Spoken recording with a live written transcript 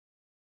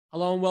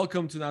Hello and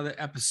welcome to another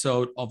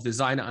episode of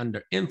Design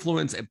Under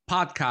Influence, a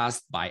podcast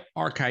by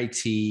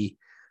ArcIT,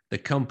 the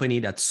company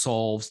that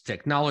solves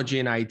technology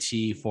and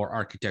IT for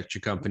architecture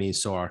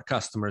companies so our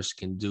customers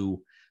can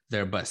do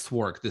their best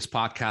work. This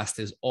podcast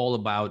is all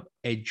about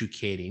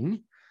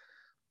educating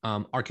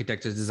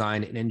architects,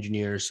 design, and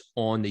engineers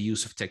on the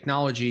use of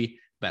technology,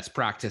 best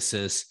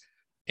practices,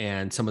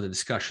 and some of the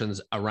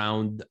discussions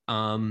around,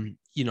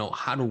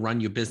 how to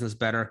run your business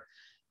better.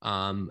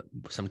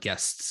 Some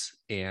guests.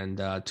 And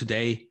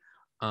today,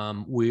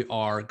 we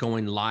are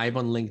going live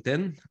on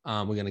LinkedIn.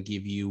 We're going to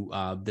give you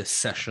this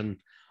session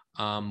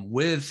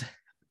with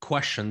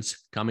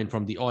questions coming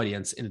from the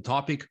audience. And the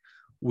topic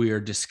we're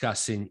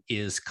discussing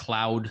is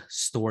cloud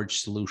storage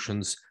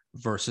solutions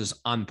versus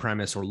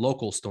on-premise or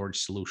local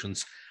storage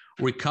solutions.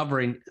 We're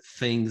covering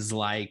things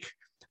like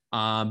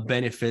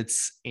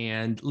benefits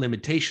and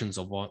limitations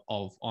of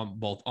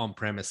both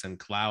on-premise and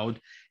cloud,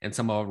 and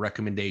some of our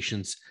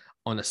recommendations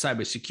on the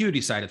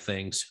cybersecurity side of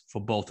things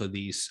for both of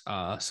these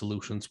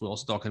solutions. We're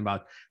also talking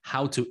about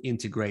how to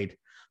integrate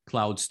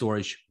cloud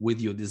storage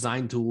with your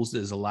design tools.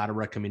 There's a lot of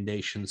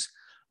recommendations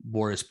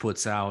Boris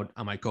puts out,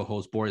 my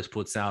co-host Boris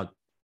puts out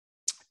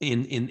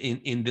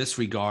in this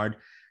regard,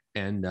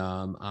 and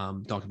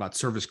talking about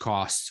service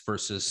costs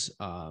versus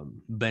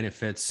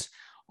benefits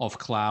of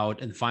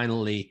cloud. And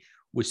finally,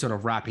 we're sort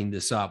of wrapping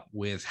this up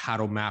with how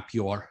to map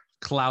your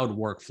cloud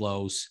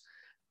workflows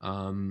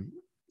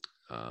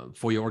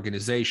for your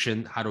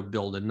organization, how to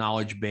build a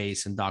knowledge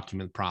base and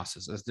document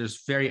processes.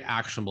 There's very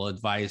actionable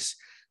advice.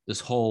 This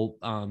whole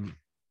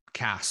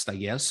cast, I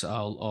guess,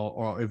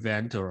 or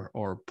event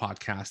or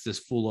podcast is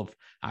full of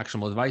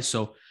actionable advice.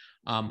 So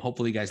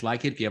hopefully you guys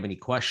like it. If you have any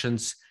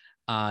questions,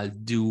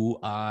 do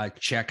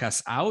check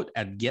us out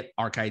at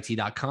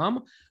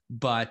getarchit.com.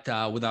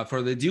 But without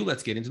further ado,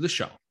 let's get into the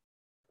show.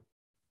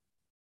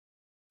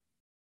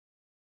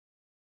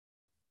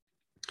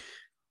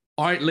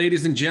 All right,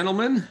 ladies and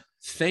gentlemen,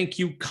 thank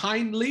you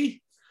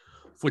kindly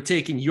for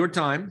taking your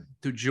time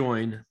to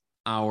join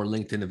our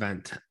LinkedIn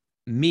event.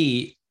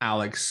 Me,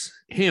 Alex,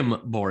 him,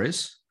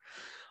 Boris,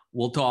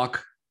 will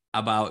talk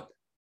about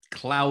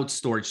cloud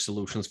storage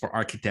solutions for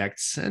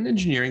architects and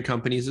engineering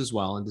companies as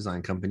well, and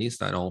design companies.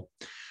 That all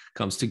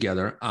comes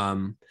together.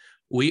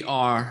 We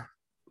are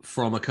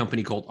from a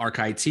company called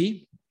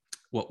ArcIT.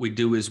 What we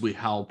do is we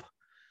help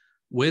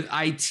with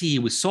IT,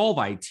 we solve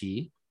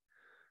IT,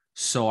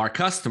 so our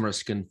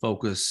customers can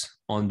focus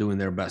on doing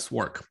their best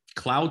work.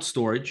 Cloud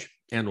storage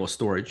and or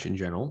storage in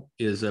general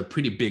is a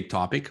pretty big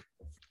topic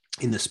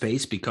in the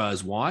space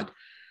because what?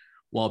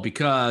 Well,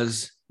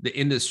 because the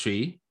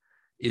industry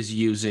is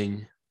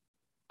using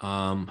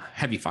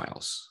heavy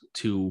files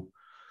to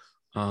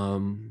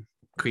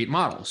create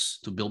models,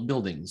 to build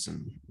buildings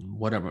and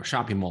whatever,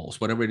 shopping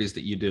malls, whatever it is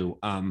that you do.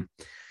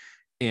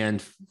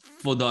 And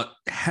for the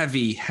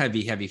heavy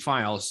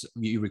files,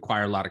 you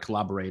require a lot of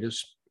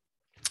collaborators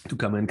to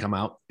come in, come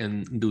out,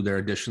 and do their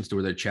additions, do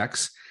their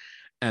checks.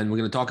 And we're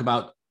going to talk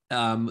about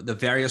the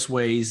various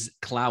ways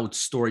cloud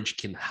storage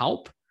can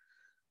help.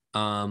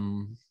 A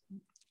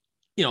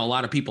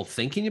lot of people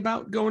thinking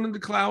about going into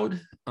the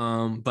cloud,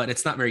 but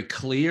it's not very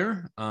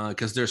clear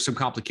because there's some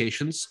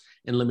complications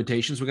and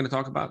limitations we're going to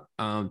talk about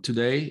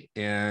today.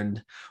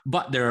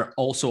 But there are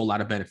also a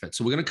lot of benefits.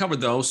 So we're going to cover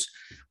those.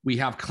 We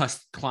have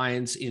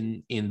clients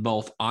in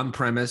both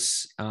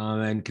on-premise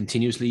and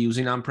continuously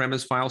using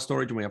on-premise file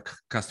storage, and we have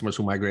customers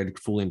who migrated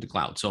fully into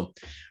cloud. So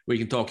we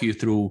can talk you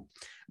through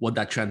what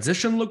that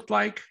transition looked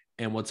like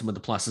and what some of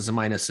the pluses and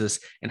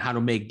minuses and how to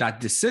make that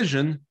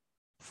decision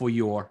for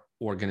your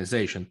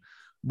organization.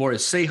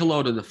 Boris, say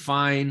hello to the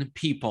fine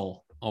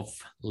people of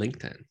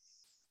LinkedIn.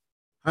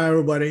 Hi,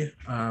 everybody.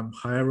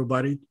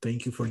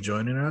 Thank you for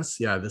joining us.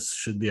 Yeah, this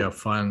should be a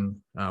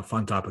fun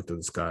topic to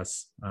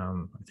discuss. I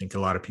think a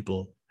lot of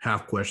people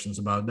have questions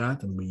about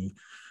that, and we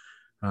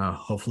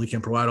hopefully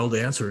can provide all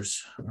the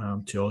answers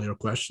to all your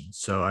questions.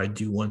 So I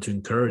do want to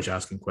encourage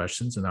asking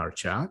questions in our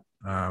chat.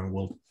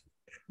 We'll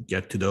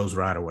get to those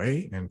right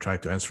away and try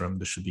to answer them.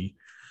 This should be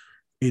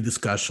a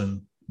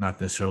discussion, not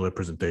necessarily a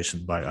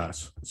presentation by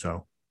us.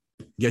 So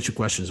get your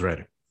questions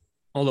ready.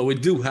 Although we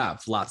do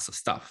have lots of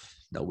stuff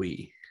that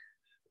we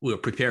were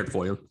prepared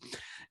for you,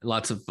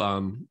 lots of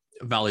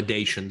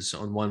validations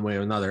on one way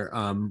or another,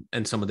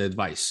 and some of the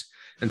advice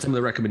and some of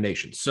the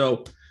recommendations. So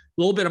a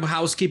little bit of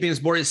housekeeping, as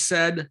Boris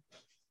said.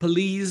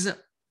 Please,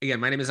 again,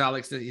 my name is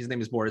Alex, his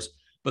name is Boris,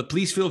 but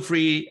please feel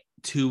free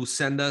to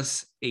send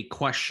us a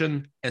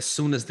question as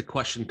soon as the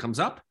question comes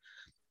up.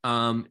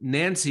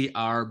 Nancy,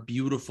 our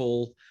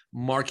beautiful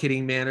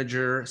marketing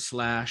manager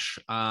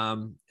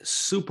 /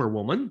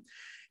 superwoman,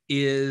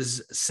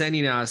 is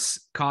sending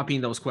us, copying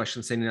those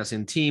questions, sending us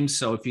in Teams.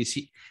 So if you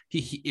see,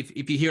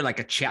 if you hear like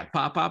a chat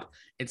pop up,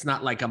 it's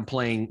not like I'm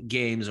playing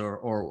games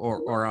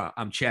or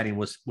I'm chatting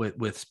with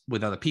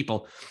other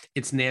people.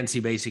 It's Nancy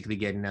basically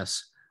getting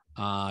us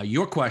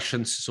your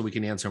questions so we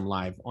can answer them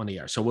live on the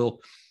air. So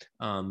we'll,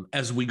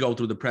 as we go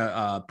through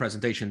the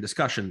presentation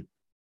discussion,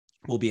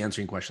 we'll be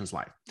answering questions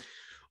live.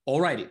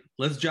 All righty,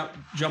 let's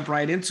jump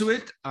right into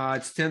it.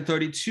 It's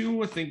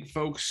 10:32. I think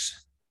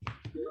folks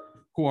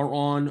who are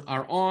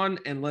on,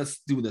 and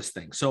let's do this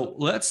thing. So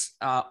let's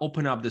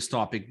open up this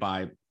topic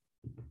by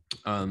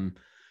talking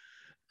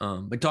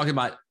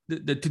about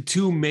the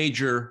two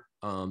major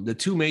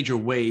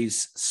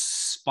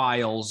ways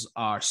files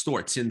are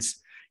stored.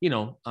 Since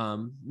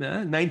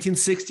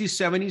 1960s,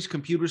 70s,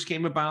 computers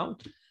came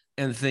about,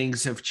 and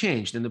things have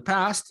changed. In the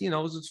past,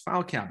 it's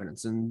file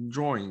cabinets and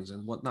drawings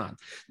and whatnot.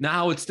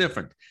 Now it's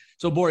different.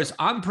 So Boris,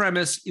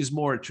 on-premise is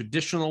more a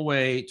traditional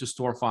way to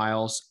store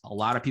files. A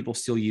lot of people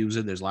still use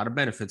it. There's a lot of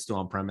benefits to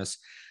on-premise,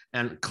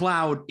 and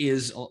cloud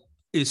is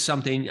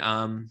something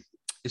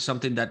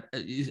that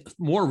is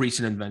more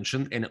recent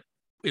invention, and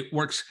it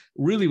works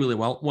really, really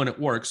well when it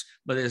works.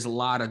 But there's a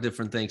lot of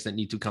different things that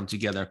need to come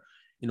together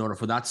in order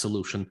for that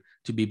solution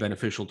to be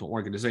beneficial to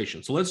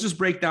organizations. So let's just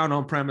break down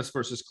on-premise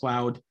versus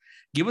cloud.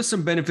 Give us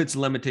some benefits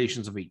and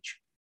limitations of each.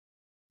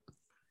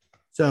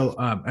 So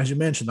as you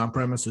mentioned,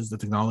 on-premise is the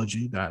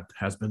technology that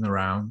has been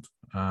around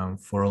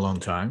for a long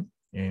time,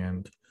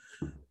 and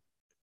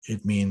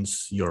it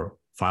means your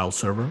file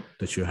server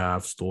that you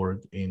have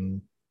stored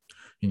in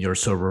your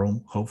server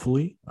room,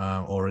 hopefully,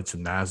 or it's a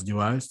NAS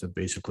device that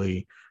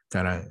basically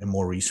kind of a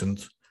more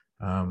recent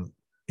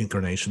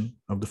incarnation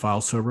of the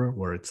file server,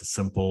 where it's a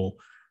simple,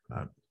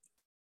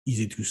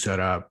 easy to set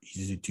up,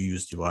 easy to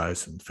use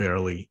device, and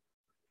fairly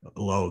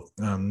low,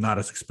 not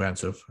as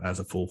expensive as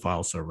a full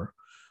file server.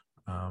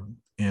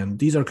 And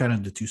these are kind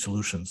of the two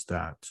solutions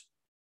that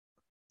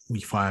we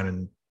find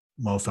in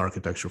most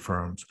architecture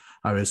firms.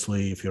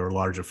 Obviously, if you're a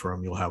larger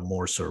firm, you'll have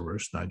more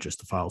servers, not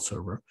just a file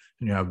server,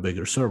 and you have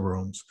bigger server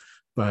rooms.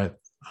 But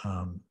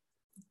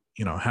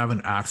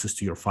having access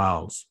to your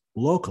files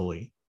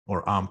locally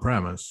or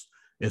on-premise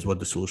is what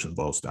the solution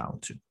boils down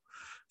to.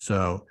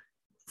 So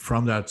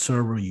from that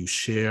server, you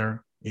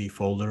share a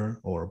folder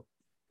or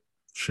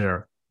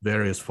share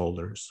various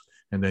folders,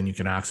 and then you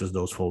can access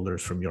those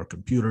folders from your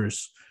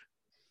computers.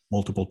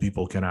 Multiple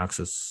people can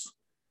access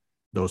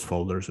those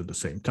folders at the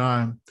same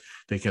time.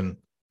 They can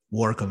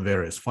work on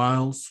various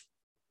files.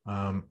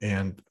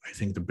 And I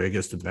think the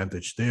biggest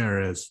advantage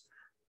there is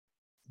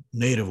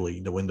natively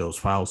the Windows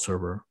file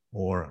server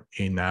or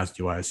a NAS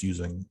device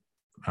using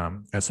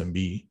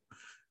SMB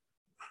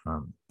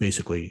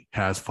basically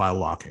has file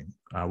locking,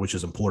 which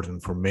is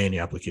important for many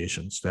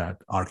applications that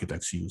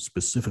architects use,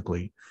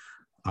 specifically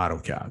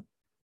AutoCAD.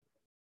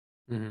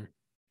 Mm-hmm.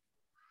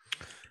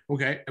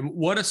 Okay, and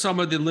what are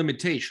some of the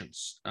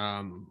limitations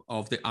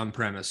of the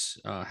on-premise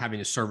having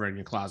a server in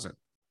your closet?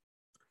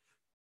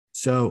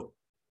 So,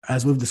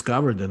 as we've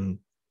discovered in,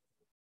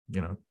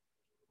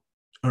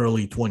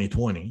 early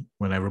 2020,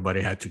 when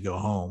everybody had to go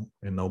home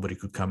and nobody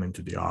could come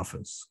into the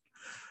office,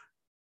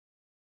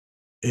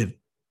 it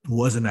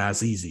wasn't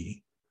as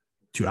easy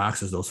to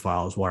access those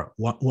files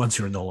once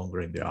you're no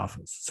longer in the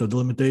office. So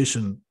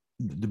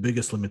the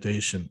biggest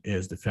limitation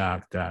is the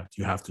fact that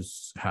you have to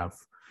have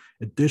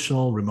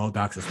additional remote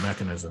access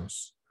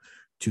mechanisms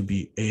to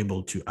be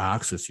able to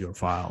access your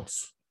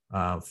files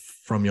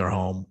from your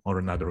home or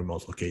another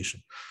remote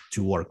location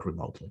to work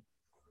remotely.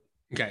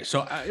 Okay,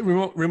 so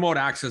remote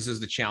access is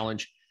the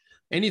challenge.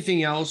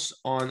 Anything else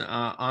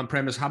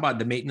on-premise? How about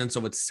the maintenance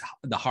of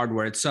the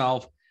hardware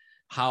itself?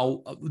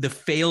 How the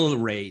fail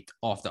rate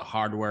of the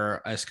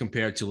hardware as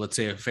compared to, let's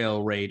say, a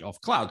fail rate of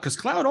cloud? Because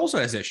cloud also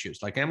has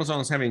issues. Like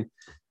Amazon's having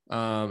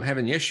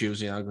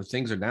issues.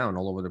 Things are down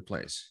all over the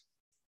place.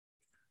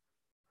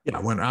 Yeah,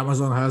 when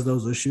Amazon has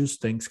those issues,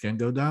 things can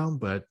go down.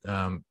 But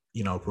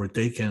if we're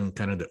taking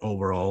kind of the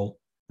overall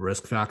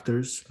risk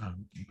factors,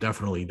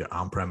 definitely the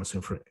on-premise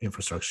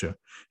infrastructure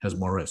has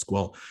more risk.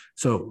 Well,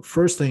 so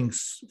first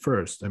things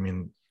first,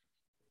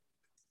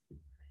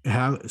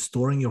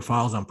 storing your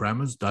files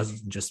on-premise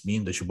doesn't just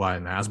mean that you buy a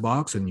NAS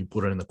box and you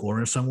put it in the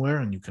corner somewhere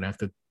and you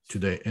connect it to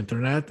the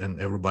internet and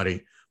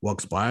everybody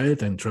walks by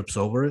it and trips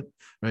over it,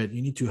 right?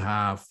 You need to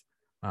have,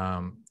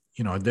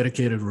 a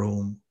dedicated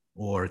room,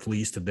 or at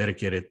least a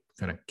dedicated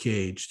kind of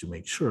cage to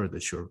make sure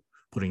that you're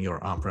putting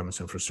your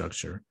on-premise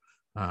infrastructure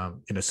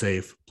in a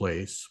safe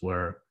place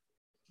where,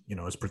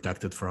 it's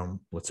protected from,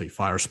 let's say,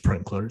 fire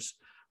sprinklers,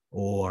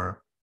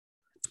 or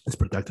it's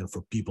protected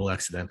for people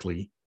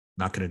accidentally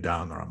knocking it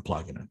down or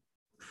unplugging it.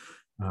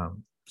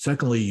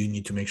 Secondly, you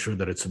need to make sure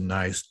that it's a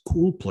nice,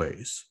 cool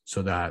place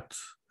so that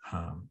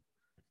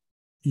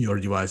your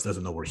device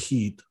doesn't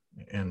overheat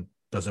and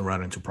doesn't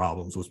run into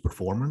problems with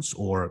performance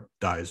or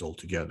dies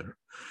altogether.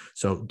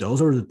 So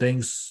those are all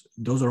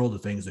the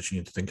things that you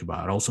need to think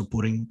about. Also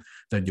putting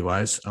that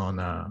device on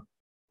an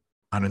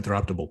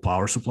uninterruptible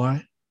power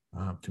supply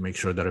to make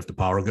sure that if the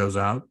power goes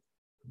out,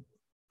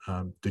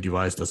 the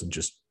device doesn't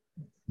just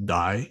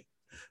die,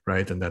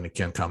 right? And then it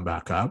can't come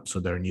back up. So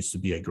there needs to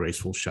be a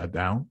graceful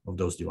shutdown of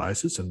those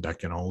devices, and that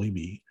can only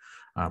be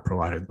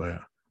provided by an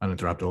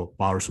uninterruptible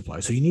power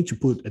supply. So you need to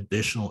put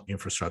additional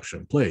infrastructure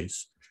in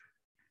place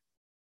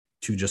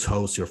to just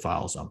host your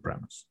files on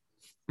premise.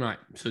 Right.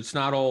 So it's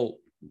not all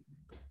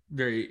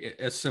very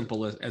as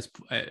simple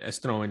as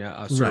throwing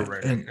a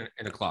server right.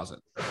 in a closet.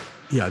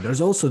 Yeah,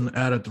 there's also an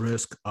added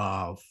risk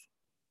of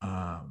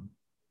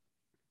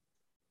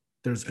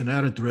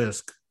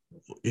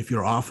if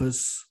your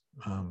office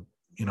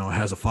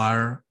has a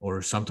fire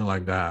or something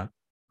like that,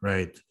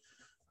 right?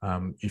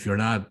 If you're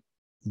not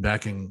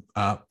backing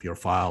up your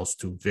files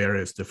to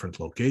various different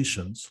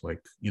locations,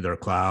 like either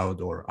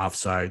cloud or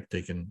offsite,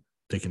 taking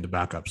the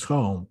backups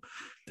home,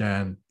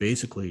 then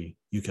basically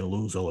you can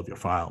lose all of your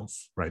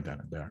files right then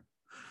and there.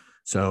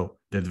 So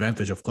the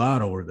advantage of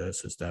cloud over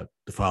this is that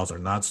the files are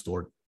not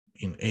stored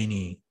in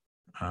any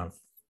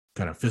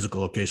kind of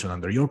physical location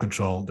under your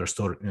control. They're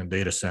stored in a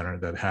data center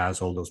that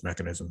has all those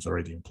mechanisms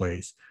already in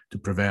place to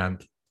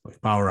prevent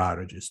like power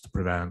outages, to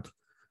prevent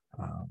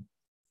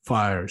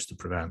fires, to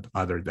prevent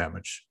other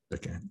damage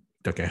that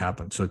can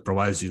happen. So it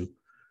provides you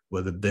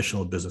with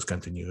additional business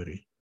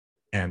continuity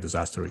and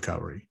disaster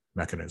recovery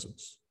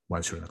mechanisms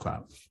once you're in the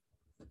cloud.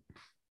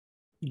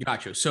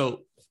 Gotcha.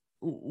 So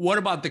what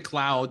about the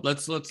cloud?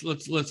 Let's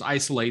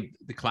isolate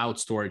the cloud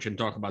storage and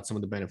talk about some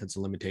of the benefits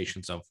and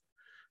limitations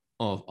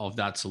of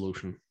that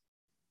solution.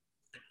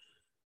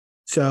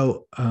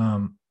 So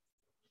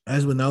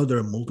as we know, there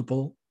are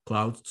multiple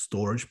cloud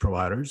storage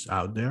providers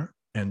out there,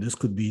 and this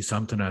could be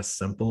something as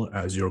simple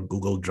as your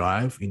Google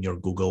Drive in your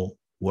Google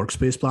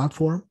Workspace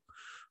platform,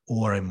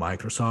 or a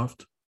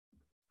Microsoft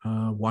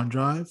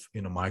OneDrive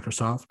in a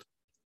Microsoft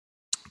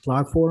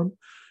platform,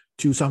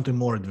 to something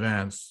more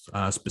advanced,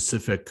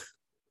 specific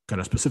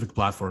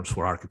platforms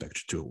for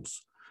architecture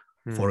tools.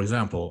 For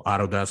example,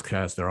 Autodesk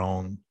has their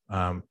own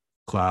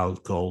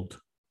cloud called,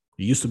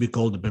 it used to be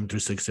called the BIM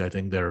 360. I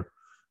think their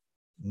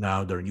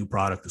new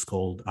product is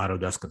called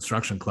Autodesk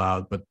Construction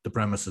Cloud, but the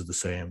premise is the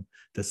same.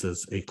 This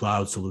is a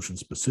cloud solution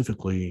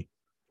specifically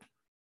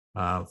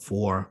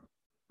for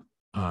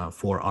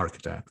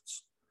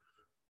architects.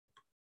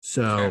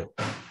 So,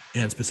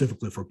 and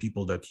specifically for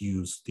people that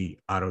use the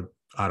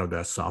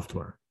Autodesk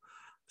software.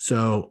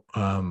 So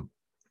I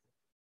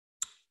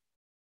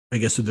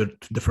guess to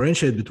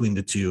differentiate between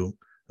the two,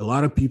 a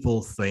lot of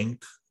people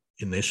think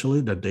initially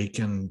that they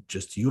can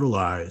just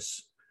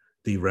utilize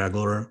the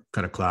regular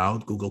kind of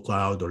cloud, Google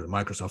Cloud or the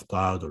Microsoft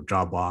Cloud or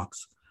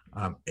Dropbox,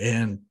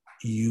 and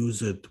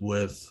use it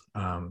with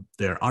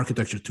their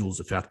architecture tools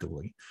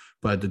effectively.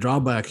 But the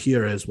drawback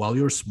here is, while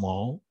you're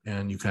small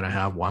and you kind of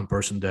have one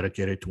person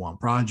dedicated to one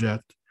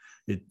project,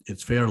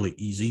 it's fairly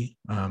easy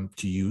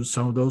to use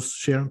some of those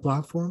sharing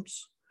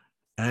platforms.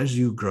 As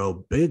you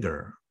grow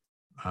bigger,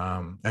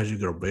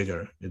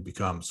 it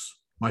becomes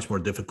much more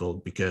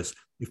difficult, because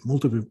if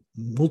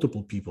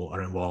multiple people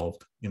are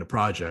involved in a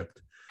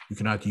project, you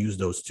cannot use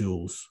those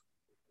tools.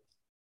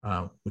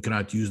 We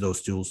cannot use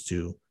those tools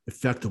to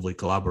effectively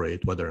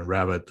collaborate, whether in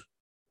Revit,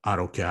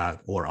 AutoCAD,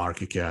 or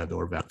ArchiCAD,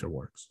 or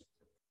Vectorworks.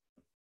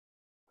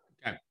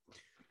 Okay,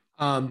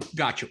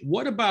 gotcha.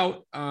 What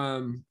about?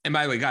 And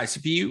by the way, guys,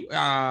 if you,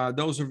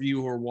 those of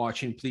you who are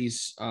watching,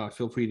 please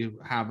feel free to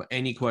have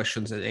any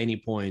questions at any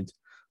point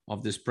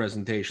of this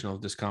presentation,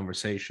 of this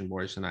conversation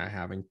Boris and I are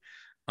having.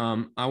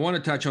 I want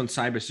to touch on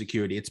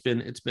cybersecurity. It's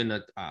been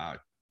a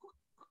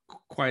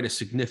quite a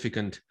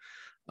significant,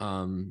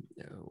 one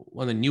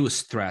of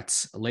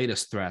the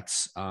latest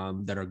threats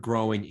that are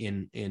growing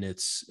in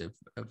its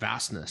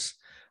vastness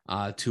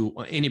to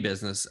any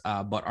business,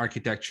 but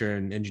architecture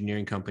and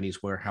engineering companies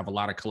where have a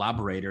lot of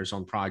collaborators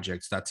on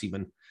projects, that's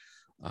even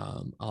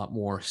a lot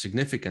more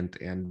significant.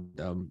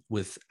 And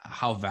with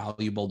how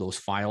valuable those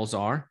files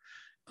are,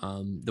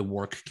 the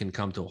work can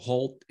come to a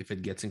halt if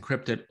it gets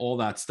encrypted. All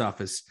that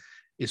stuff is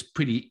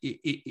pretty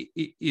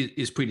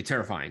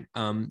terrifying.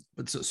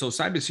 But so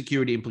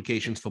cybersecurity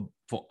implications for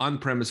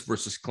on-premise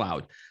versus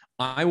cloud.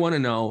 I want to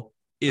know,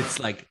 it's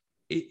like,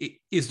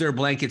 is there a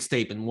blanket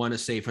statement, one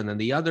is safer than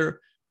the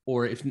other,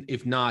 or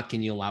if not,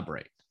 can you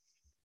elaborate?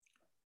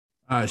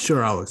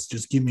 Sure, Alex.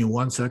 Just give me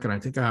 1 second. I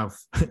think I have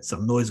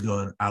some noise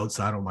going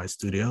outside of my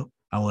studio.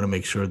 I want to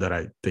make sure that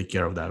I take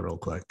care of that real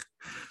quick.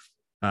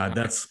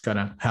 That's kind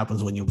of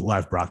happens when you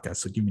live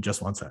broadcast. So give me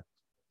just 1 sec.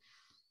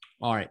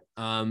 All right.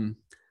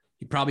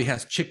 He probably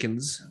has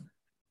chickens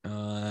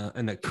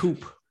in a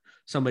coop.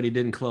 Somebody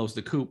didn't close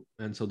the coop,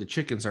 and so the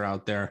chickens are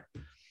out there.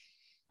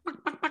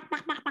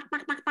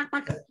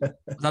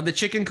 Is that the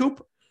chicken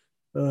coop?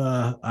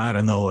 I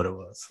don't know what it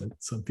was.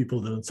 Some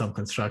people doing some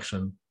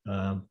construction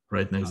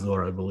right next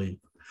door, I believe.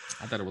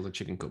 I thought it was a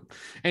chicken coop.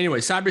 Anyway,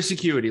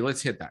 cybersecurity.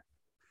 Let's hit that.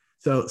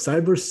 So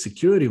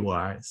cybersecurity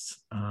wise,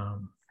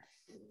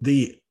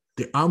 the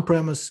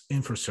on-premise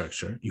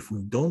infrastructure, if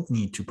we don't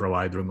need to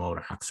provide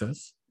remote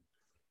access,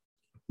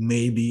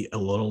 may be a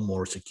little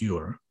more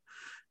secure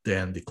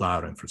than the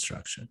cloud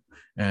infrastructure.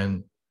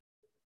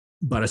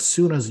 But as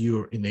soon as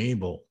you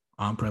enable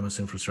on-premise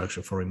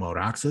infrastructure for remote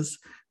access,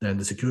 then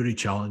the security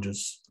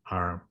challenges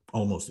are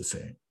almost the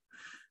same.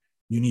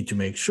 You need to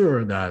make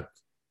sure that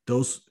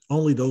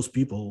only those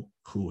people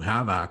who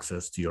have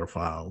access to your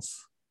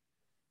files,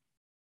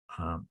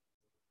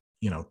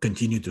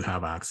 continue to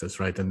have access,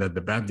 right? And that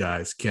the bad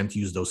guys can't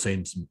use those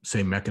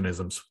same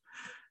mechanisms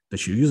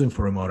that you're using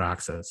for remote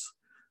access,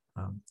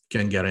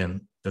 can get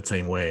in that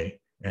same way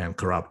and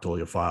corrupt all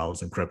your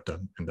files, encrypt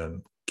them, and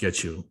then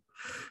get you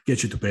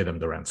to pay them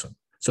the ransom.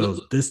 So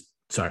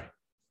sorry.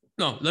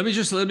 No, let me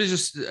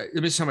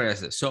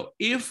summarize this. So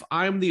if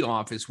I'm the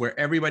office where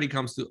everybody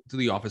comes to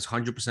the office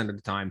 100% of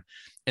the time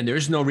and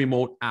there's no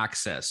remote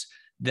access,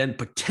 then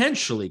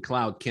potentially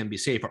cloud can be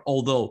safer.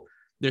 Although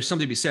there's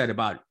something to be said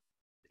about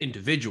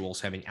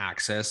individuals having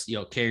access,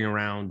 carrying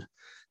around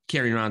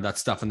that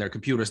stuff in their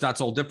computers.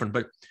 That's all different.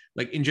 But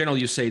like in general,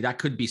 you say that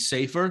could be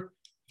safer,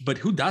 but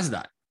who does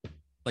that?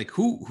 Like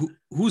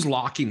who's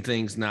locking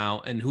things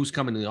now and who's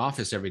coming to the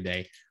office every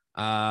day?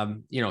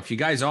 If you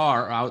guys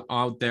are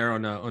out there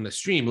on a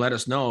stream, let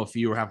us know if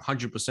you have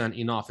 100%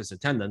 in office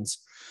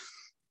attendance,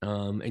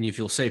 and you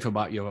feel safe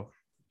about your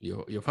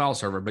file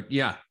server. But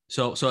yeah,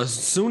 so as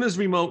soon as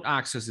remote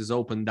access is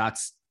open,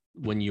 that's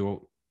when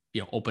you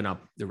open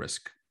up the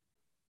risk.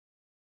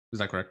 Is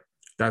that correct?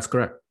 That's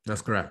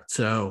correct.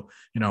 So,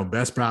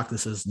 best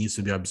practices needs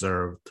to be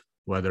observed,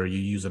 whether you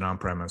use an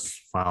on-premise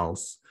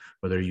files,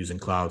 whether you're using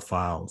cloud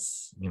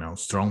files,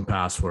 strong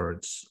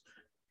passwords.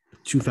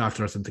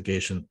 Two-factor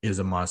authentication is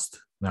a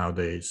must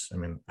nowadays. I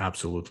mean,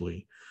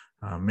 absolutely.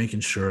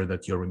 Making sure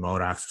that your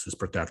remote access is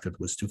protected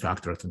with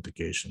two-factor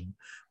authentication,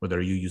 whether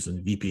you're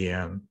using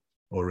VPN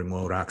or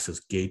remote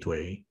access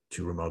gateway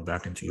to remote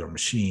back into your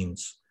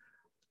machines,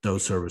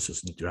 those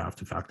services need to have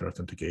two-factor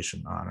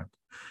authentication on it.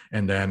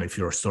 And then if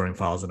you're storing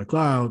files in the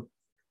cloud,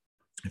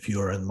 if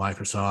you're in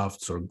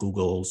Microsoft's or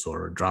Google's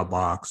or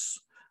Dropbox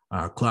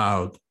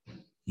cloud,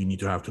 you need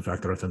to have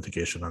two-factor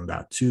authentication on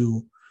that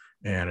too.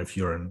 And if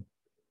you're in,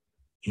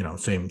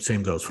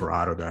 same goes for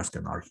Autodesk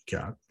and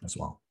ArchiCAD as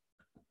well.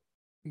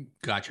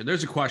 Gotcha.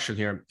 There's a question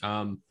here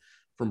from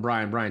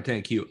Brian. Brian,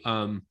 thank you.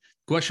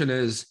 Question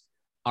is,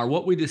 are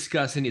what we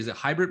discussing is a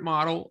hybrid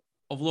model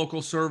of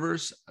local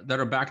servers that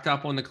are backed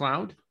up on the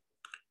cloud?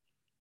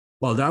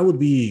 Well, that would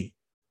be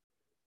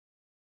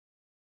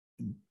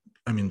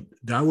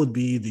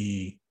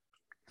the,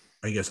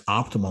 I guess,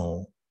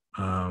 optimal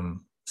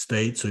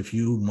state. So if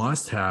you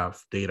must have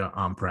data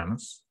on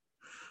premise,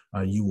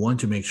 you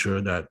want to make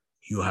sure that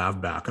you have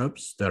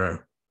backups that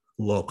are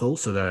local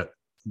so that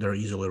they're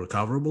easily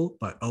recoverable,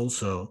 but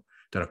also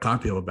that a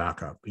copy of a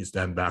backup is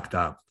then backed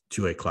up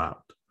to a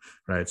cloud,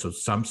 right? So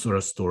some sort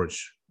of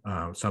storage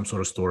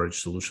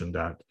solution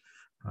that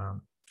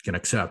can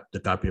accept the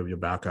copy of your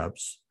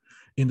backups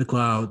in the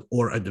cloud,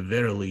 or at the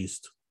very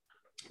least,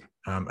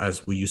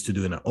 as we used to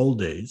do in the old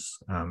days.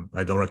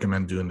 I don't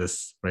recommend doing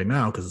this right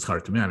now because it's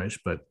hard to manage,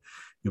 but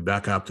you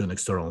back up to an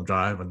external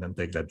drive and then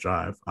take that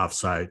drive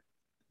offsite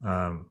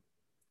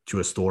to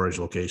a storage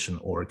location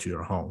or to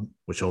your home,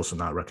 which also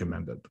not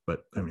recommended.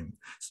 But I mean,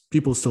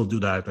 people still do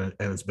that, and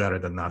it's better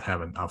than not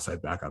having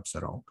offsite backups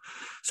at all.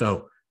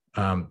 So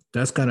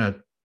that's kind of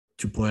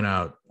to point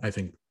out,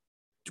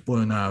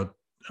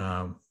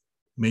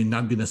 may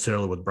not be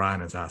necessarily what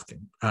Brian is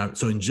asking.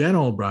 So in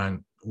general,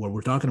 Brian, what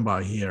we're talking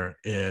about here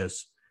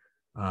is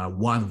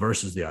one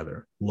versus the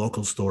other,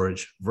 local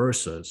storage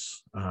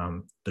versus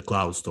the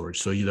cloud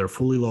storage. So either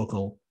fully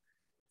local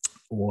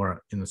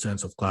or, in the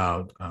sense of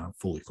cloud,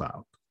 fully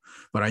cloud.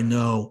 But I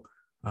know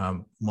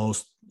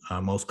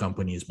most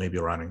companies may be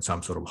running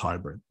some sort of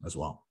hybrid as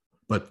well.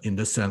 But in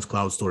this sense,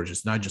 cloud storage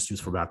is not just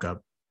used for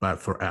backup, but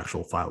for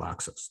actual file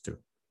access too.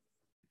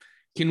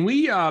 Can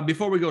we,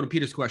 before we go to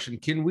Peter's question,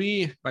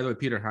 by the way,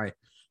 Peter, hi.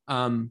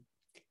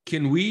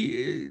 Can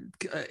we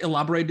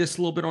elaborate this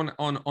a little bit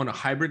on a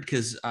hybrid?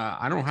 Because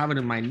I don't have it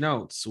in my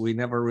notes. We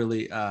never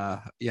really,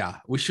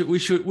 we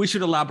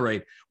should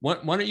elaborate. Why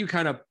don't you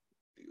kind of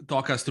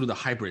talk us through the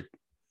hybrid?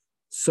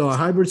 So a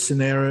hybrid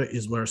scenario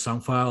is where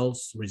some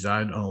files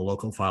reside on a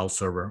local file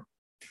server,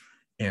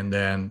 and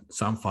then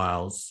some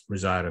files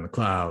reside in the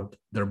cloud.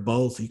 They're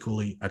both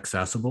equally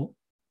accessible,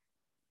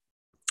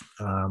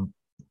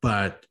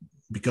 but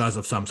because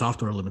of some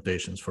software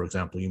limitations, for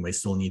example, you may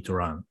still need to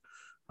run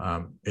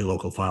a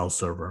local file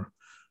server.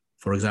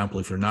 For example,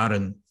 if you're not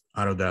in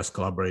Autodesk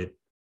Collaborate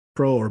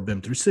Pro or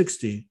BIM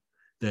 360,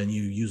 then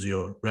you use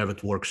your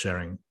Revit work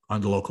sharing on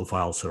the local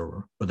file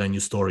server, but then you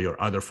store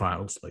your other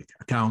files like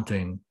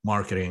accounting,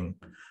 marketing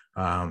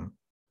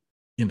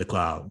in the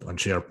cloud on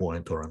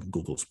SharePoint or on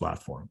Google's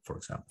platform, for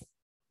example.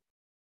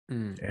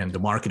 And the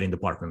marketing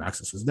department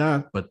accesses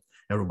that, but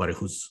everybody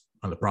who's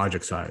on the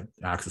project side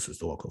accesses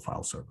the local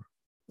file server.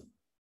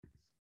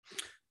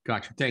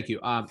 Gotcha. Thank you.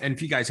 And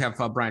if you guys have,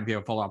 Brian, if you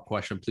have a follow-up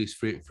question, please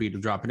free to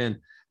drop it in.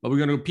 But we're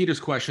going to Peter's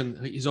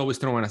question. He's always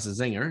throwing us a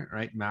zinger,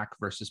 right? Mac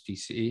versus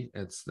PC.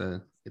 It's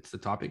the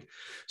topic.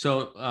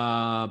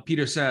 So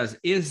Peter says,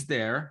 is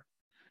there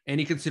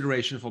any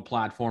consideration for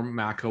platform,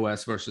 Mac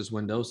OS versus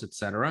Windows,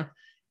 etc.,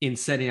 in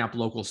setting up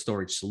local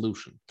storage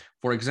solution?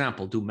 For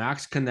example, do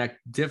Macs connect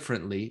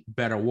differently,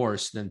 better,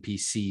 worse than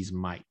PCs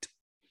might?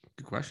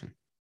 Good question.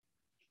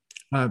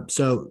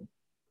 So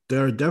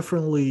there are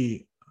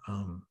definitely,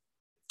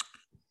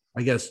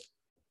 I guess,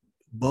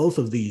 both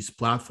of these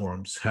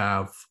platforms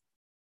have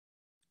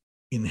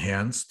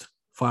enhanced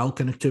file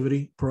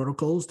connectivity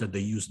protocols that they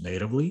use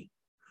natively.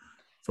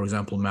 For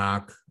example,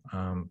 Mac,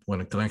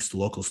 when it connects to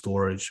local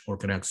storage or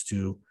connects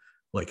to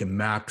like a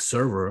Mac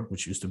server,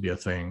 which used to be a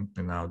thing,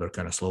 and now they're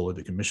kind of slowly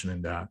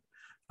decommissioning that,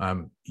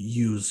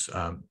 use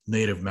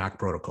native Mac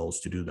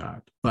protocols to do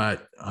that,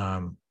 but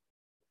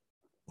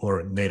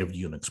or native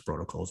Unix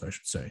protocols, I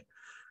should say.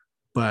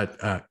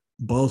 But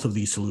both of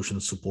these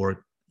solutions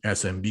support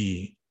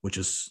SMB, which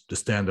is the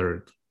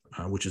standard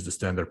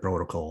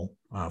protocol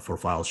for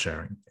file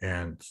sharing,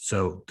 and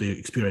so the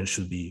experience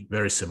should be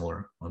very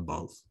similar on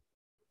both.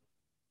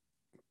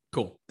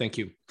 Cool, thank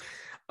you.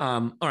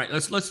 All right,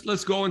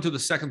 let's go into the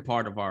second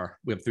part of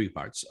we have three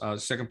parts.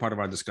 Second part of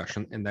our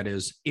discussion, and that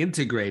is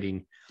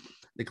integrating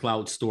the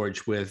cloud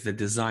storage with the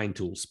design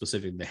tools,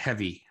 specifically the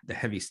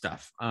heavy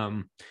stuff.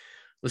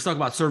 Let's talk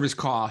about service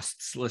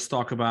costs. Let's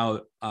talk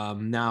about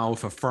now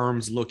if a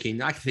firm's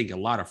looking. I think a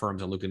lot of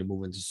firms are looking to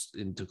move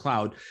into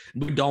cloud.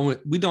 We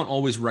don't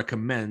always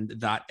recommend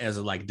that as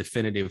a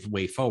definitive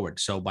way forward.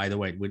 So by the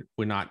way,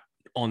 we're not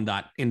in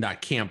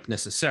that camp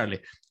necessarily.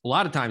 A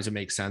lot of times it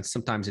makes sense.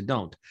 Sometimes it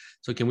don't.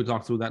 So can we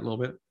talk through that a little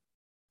bit?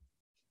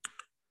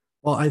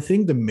 Well, I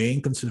think the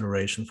main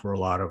consideration for a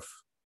lot of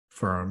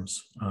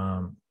firms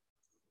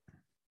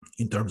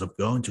in terms of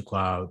going to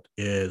cloud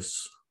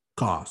is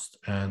cost.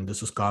 And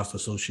this is cost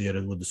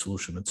associated with the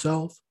solution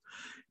itself.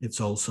 It's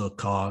also a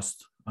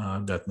cost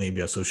that may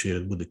be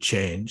associated with the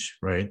change,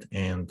 right?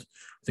 And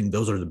I think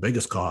those are the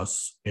biggest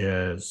costs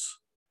is,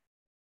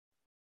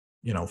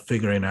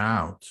 figuring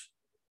out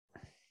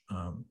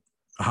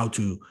how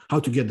to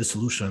get the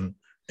solution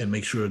and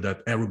make sure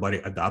that everybody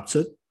adopts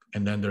it.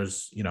 And then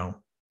there's,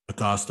 a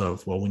cost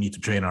of, well, we need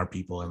to train our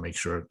people and make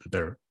sure that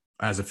they're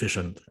as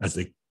efficient as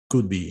they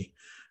could be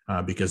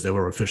because they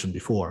were efficient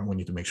before. We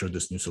need to make sure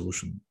this new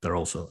solution, they're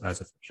also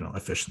as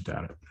efficient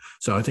at it.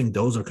 So I think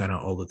those are kind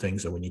of all the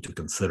things that we need to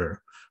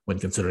consider when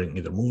considering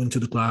either moving to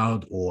the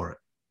cloud or,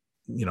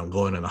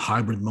 going in a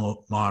hybrid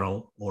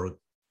model or,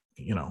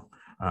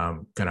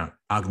 kind of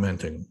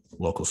augmenting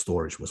local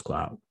storage with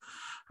cloud.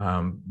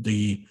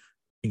 The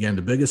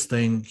biggest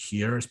thing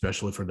here,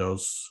 especially for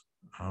those,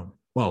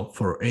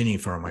 for any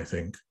firm, I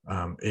think,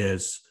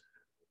 is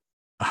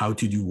how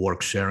to do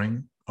work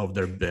sharing of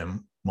their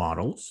BIM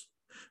models,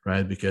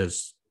 right?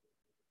 Because,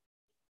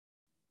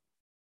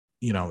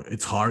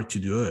 it's hard to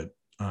do it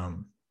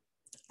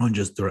on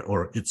just,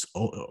 or it's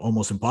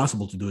almost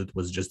impossible to do it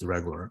with just the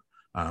regular,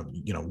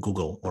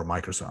 Google or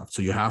Microsoft.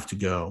 So you have to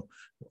go,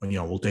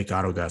 we'll take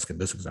Autodesk in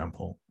this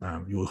example.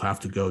 You will have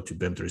to go to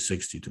BIM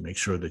 360 to make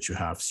sure that you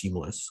have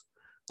seamless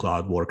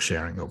cloud work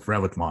sharing of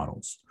Revit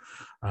models.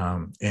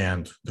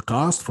 And the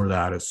cost for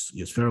that is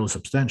fairly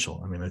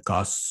substantial. I mean, it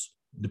costs,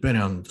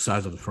 depending on the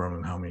size of the firm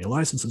and how many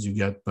licenses you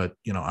get, but,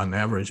 on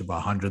average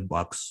about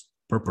 $100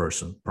 per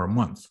person per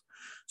month.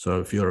 So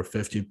if you're a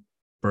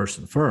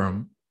 50-person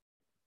firm,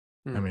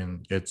 I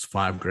mean, it's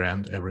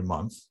 $5,000 every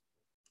month.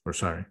 Or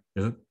sorry,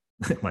 is it?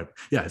 It's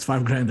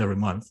 $5,000 every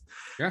month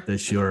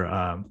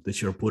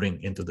that you're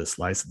putting into this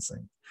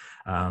licensing,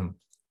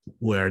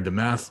 where the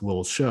math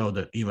will show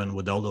that even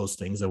with all those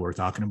things that we're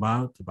talking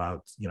about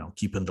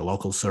keeping the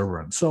local server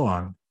and so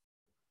on,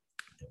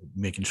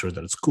 making sure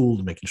that it's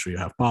cooled, making sure you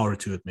have power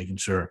to it, making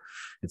sure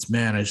it's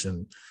managed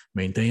and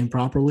maintained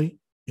properly,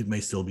 it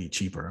may still be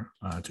cheaper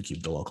to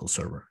keep the local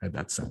server in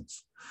that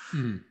sense.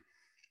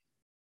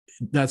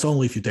 That's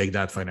only if you take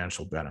that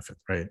financial benefit,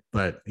 right?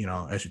 But,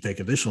 as you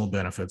take additional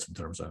benefits in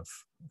terms of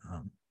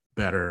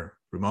better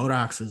remote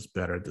access,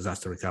 better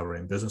disaster recovery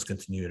and business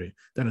continuity,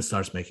 then it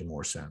starts making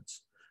more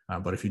sense.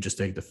 But if you just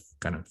take the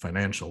kind of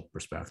financial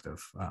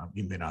perspective,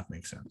 it may not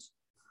make sense.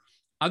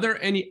 Are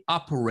there any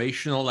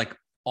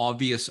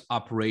obvious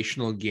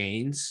operational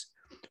gains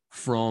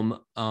from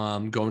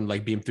going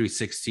like BIM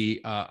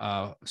 360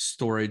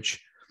 storage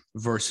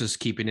versus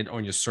keeping it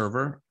on your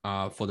server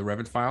for the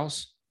Revit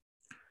files?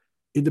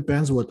 It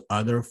depends what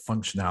other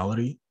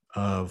functionality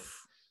of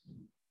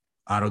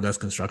Autodesk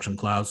Construction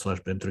Cloud /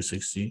 BIM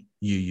 360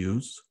 you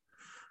use.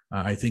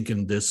 I think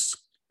in this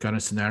kind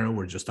of scenario,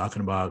 we're just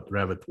talking about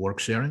Revit work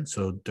sharing.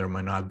 So there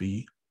might not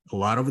be a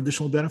lot of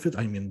additional benefit.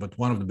 I mean, but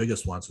one of the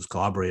biggest ones is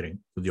collaborating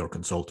with your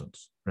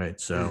consultants, right?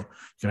 So you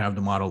can have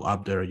the model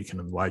up there. You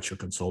can invite your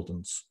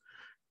consultants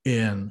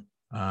in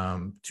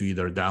to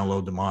either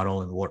download the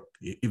model and work.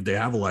 If they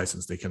have a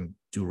license, they can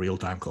do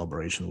real-time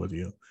collaboration with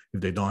you. If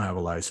they don't have a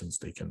license,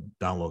 they can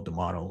download the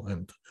model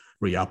and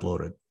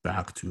re-upload it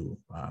back to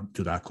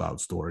that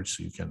cloud storage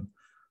so you can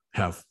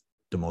have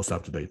the most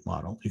up-to-date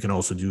model. You can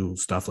also do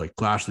stuff like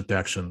clash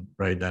detection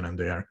right then and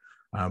there.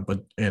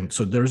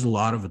 So there's a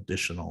lot of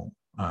additional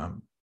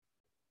kind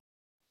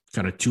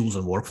of tools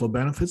and workflow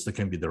benefits that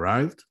can be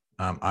derived.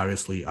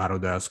 Obviously,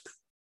 Autodesk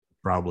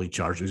probably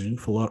charges you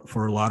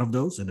for a lot of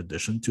those in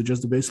addition to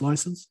just the base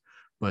license,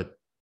 but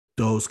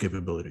those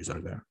capabilities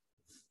are there.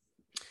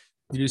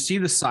 Did you see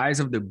the size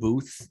of the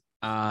booth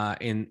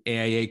in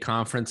AIA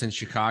conference in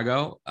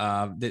Chicago?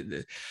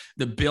 The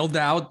build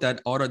out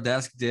that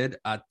Autodesk did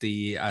at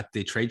the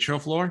trade show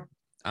floor.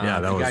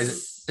 That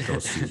was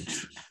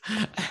huge.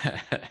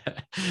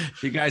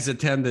 If you guys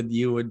attended,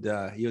 you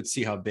would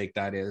see how big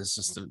that is.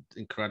 Just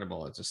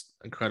incredible. It's just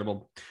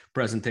incredible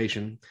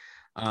presentation,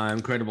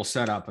 incredible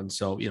setup, and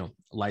so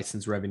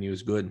license revenue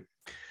is good.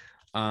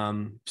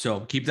 So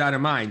keep that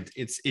in mind.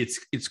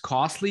 It's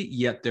costly,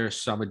 yet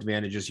there's some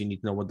advantages. You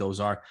need to know what those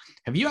are.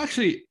 Have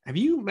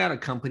you met a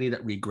company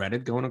that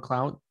regretted going to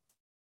cloud?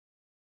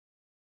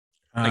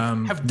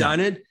 Like have done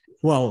it?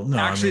 Well, no,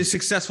 actually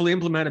successfully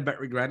implemented but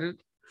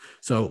regretted.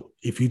 So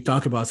if you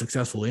talk about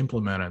successfully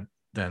implemented,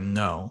 then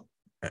no.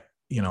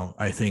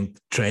 I think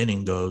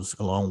training goes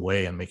a long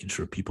way and making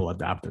sure people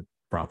adapt it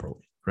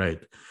properly,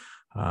 right?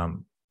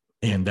 And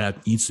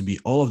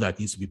all of that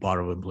needs to be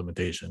part of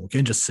implementation. We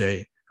can't just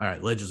say, all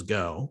right, let's just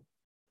go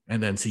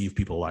and then see if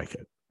people like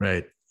it,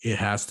 right? It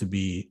has to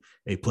be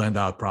a planned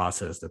out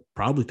process that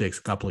probably takes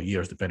a couple of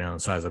years, depending on the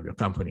size of your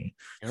company,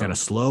 kind of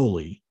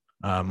slowly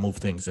move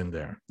things in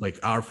there. Like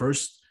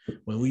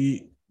when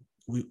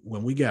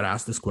we get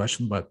asked this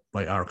question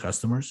by our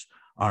customers,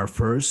 our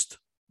first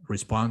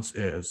response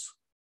is,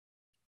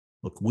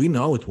 look, we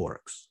know it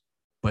works,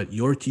 but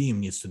your team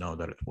needs to know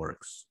that it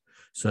works.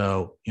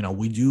 So,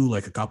 we do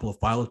like a couple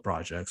of pilot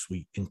projects.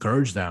 We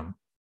encourage them.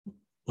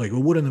 Like we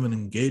wouldn't even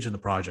engage in the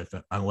project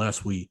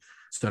unless we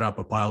set up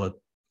a pilot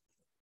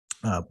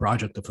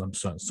project of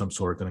some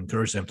sort and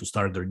encourage them to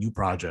start their new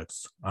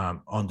projects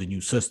on the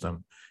new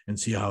system and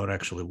see how it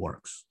actually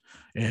works.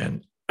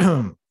 And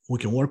we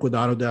can work with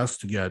Autodesk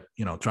to get,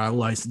 trial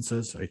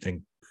licenses. I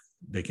think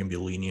they can be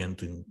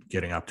lenient in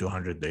getting up to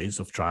 100 days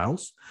of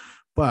trials,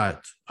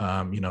 but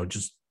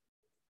just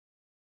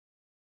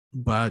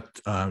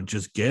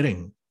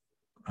getting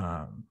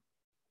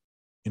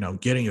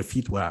your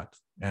feet wet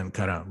and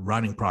kind of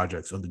running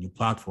projects on the new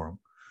platform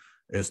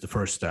is the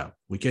first step.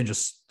 We can't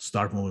just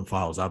start moving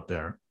files up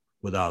there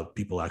without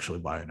people actually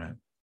buying it.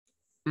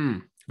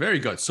 Very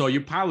good. So we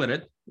pilot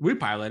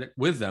it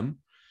with them,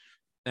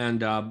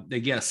 and they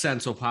get a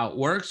sense of how it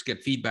works,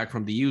 get feedback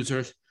from the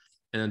users,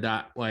 and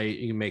that way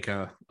you can make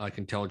a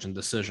intelligent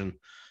decision.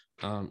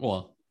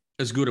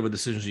 As good of a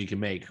decision as you can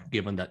make,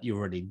 given that you've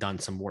already done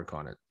some work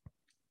on it.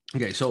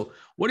 Okay, so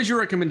what is your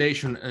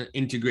recommendation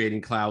integrating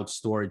cloud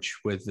storage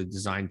with the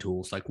design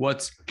tools? Like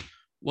what's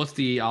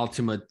the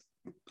ultimate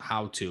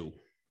how-to?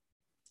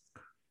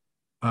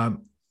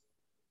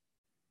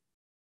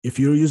 If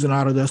you're using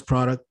Autodesk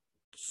products,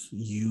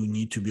 you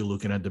need to be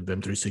looking at the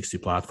BIM 360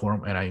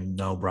 platform. And I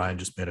know Brian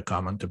just made a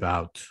comment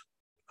about,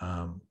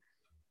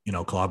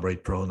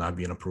 Collaborate Pro not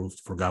being approved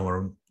for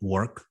government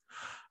work.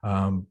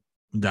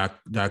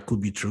 That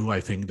could be true. I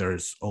think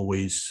there's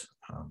always...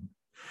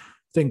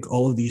 I think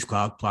all of these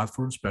cloud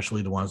platforms,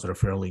 especially the ones that are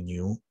fairly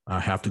new,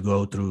 have to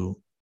go through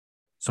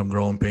some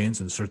growing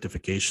pains and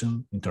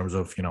certification in terms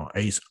of,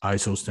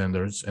 ISO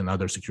standards and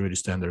other security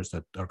standards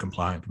that are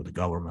compliant with the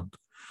government.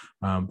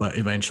 But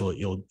eventually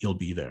you'll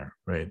be there,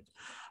 right?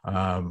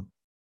 And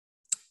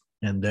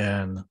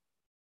then,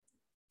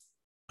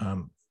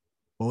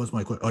 what was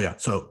my question? Oh yeah,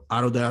 so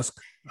Autodesk,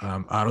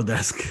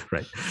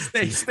 right?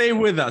 Stay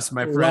with us,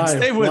 my friend.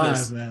 Stay with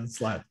us, man.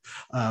 Slide.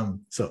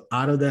 So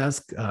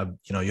Autodesk,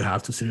 you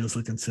have to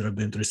seriously consider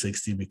BIM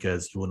 360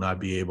 because you will not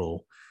be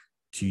able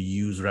to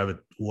use Revit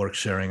work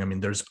sharing. I mean,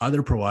 there's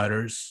other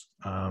providers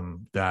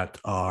that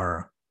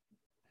are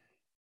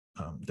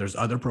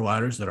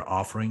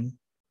offering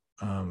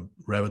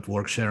Revit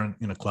work sharing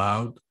in a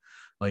cloud.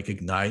 Like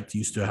Ignite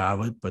used to have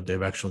it, but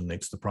they've actually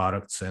nixed the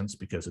product since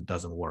because it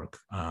doesn't work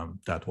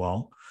that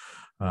well.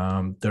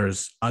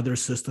 There's other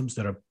systems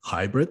that are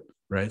hybrid,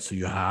 right? So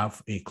you have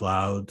a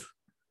cloud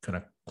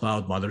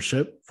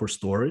mothership for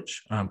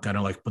storage, kind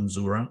of like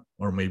Panzura,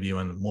 or maybe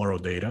even Moro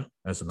Data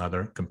as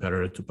another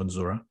competitor to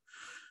Panzura,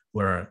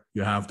 where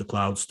you have the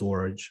cloud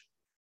storage,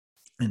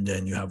 and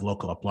then you have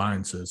local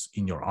appliances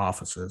in your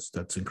offices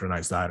that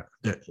synchronize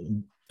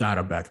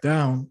data back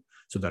down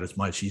so that it's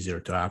much easier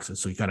to access.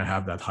 So you kind of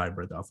have that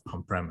hybrid of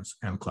on-premise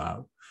and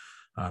cloud.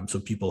 So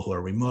people who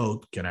are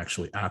remote can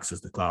actually access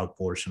the cloud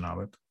portion of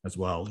it as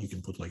well. You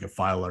can put like a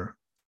filer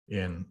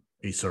in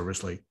a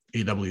service like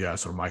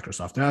AWS or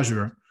Microsoft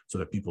Azure so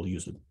that people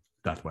use it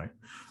that way.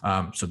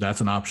 So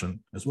that's an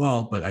option as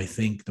well. But I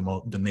think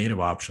the native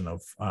option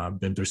of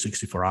BIM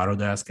 360 for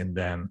Autodesk, and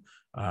then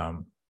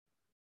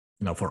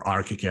for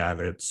ArchiCAD,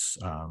 it's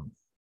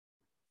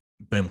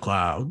BIM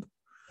Cloud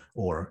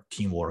or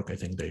Teamwork. I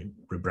think they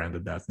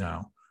rebranded that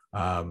now.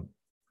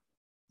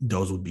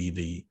 Those would be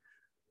the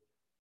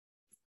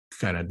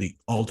kind of the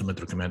ultimate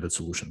recommended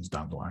solutions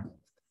down the line.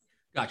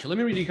 Gotcha. Let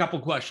me read you a couple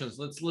of questions.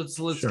 Let's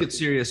Sure. get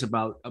serious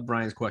about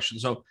Brian's question.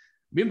 So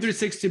BIM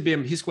 360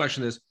 BIM, his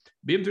question is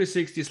BIM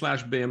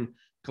 360 / BIM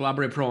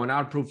Collaborate Pro and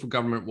approved for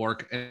government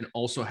work, and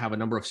also have a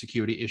number of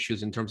security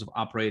issues in terms of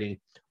operating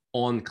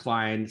on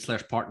client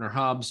 / partner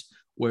hubs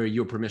where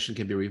your permission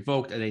can be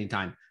revoked at any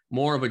time.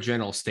 More of a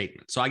general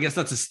statement. So I guess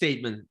that's a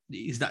statement.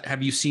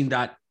 Have you seen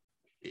that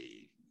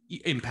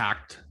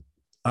impact?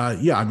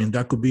 Yeah, I mean,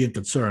 that could be a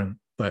concern.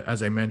 But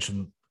as I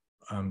mentioned,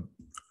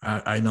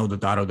 I know that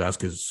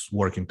Autodesk is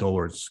working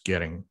towards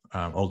getting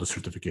all the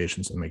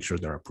certifications and make sure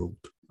they're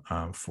approved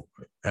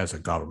as a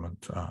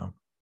government,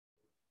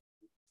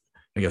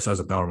 as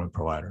a government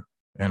provider.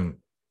 And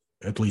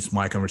at least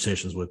my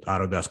conversations with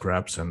Autodesk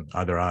reps and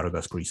other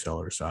Autodesk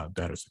resellers,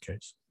 that is the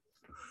case.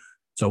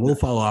 So we'll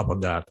follow up on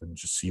that and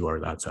just see where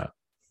that's at.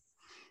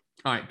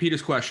 All right,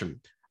 Peter's question.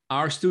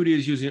 Our studio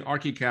is using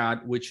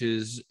ArchiCAD, which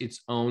is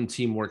its own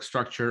teamwork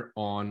structure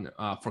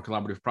for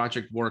collaborative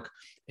project work,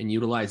 and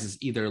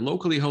utilizes either a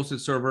locally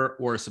hosted server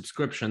or a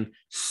subscription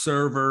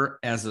server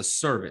as a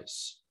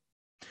service,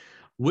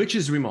 which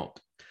is remote.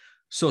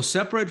 So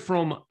separate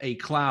from a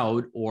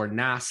cloud or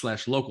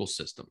NAS/local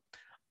system.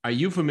 Are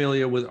you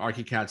familiar with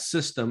ArchiCAD's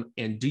system,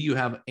 and do you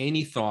have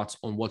any thoughts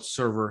on what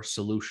server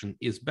solution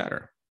is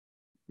better?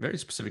 Very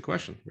specific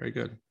question. Very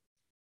good.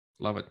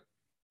 Love it.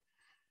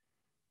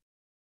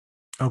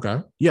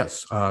 Okay.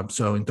 Yes.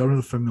 So in terms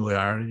of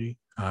familiarity,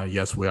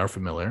 yes, we are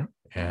familiar.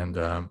 And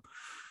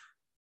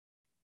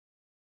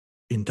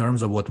in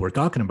terms of what we're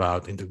talking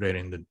about,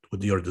 integrating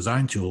with your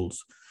design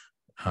tools,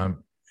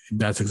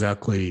 that's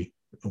exactly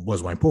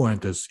was my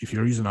point. Is if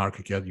you're using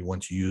ArchiCAD, you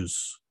want to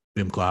use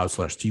BIM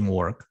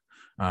Cloud/Teamwork,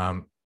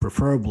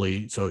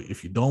 preferably. So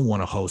if you don't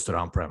want to host it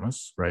on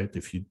premise, right?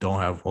 If you don't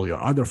have all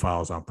your other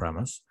files on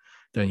premise,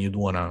 then you'd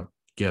want to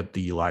get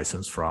the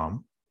license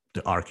from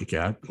the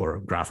ArchiCAD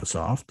or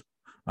Graphisoft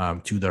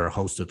to their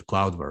hosted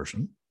cloud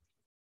version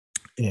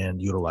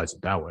and utilize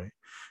it that way.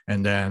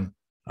 And then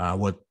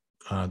what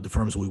the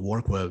firms we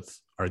work with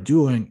are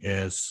doing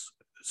is,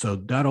 so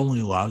that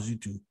only allows you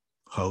to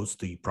host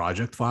the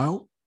project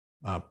file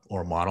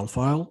or model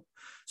file.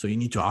 So you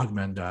need to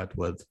augment that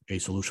with a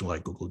solution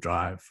like Google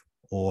Drive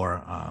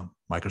or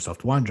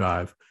Microsoft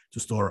OneDrive to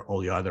store all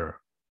the other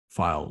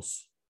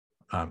files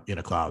in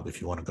a cloud if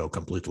you want to go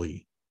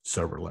completely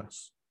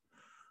serverless.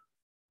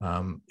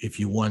 If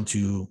you want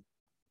to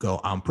go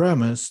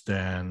on-premise,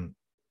 then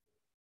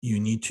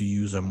you need to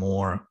use a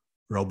more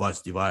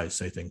robust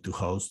device, I think, to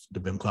host the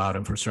BIM cloud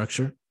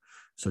infrastructure.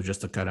 So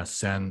just to kind of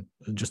send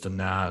just a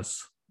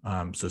NAS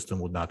system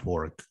would not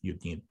work.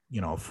 You'd need,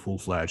 a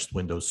full-fledged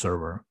Windows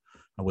server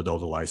with all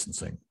the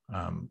licensing,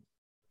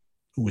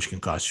 which can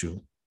cost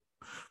you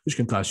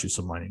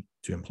some money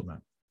to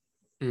implement.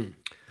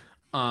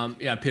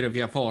 Yeah, Peter, if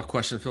you have follow-up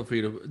questions, feel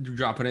free to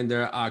drop it in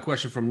there.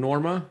 Question from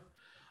Norma.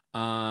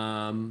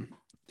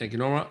 Thank you,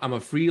 Norma. I'm a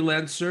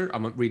freelancer.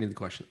 I'm reading the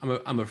question.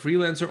 I'm a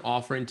freelancer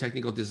offering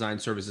technical design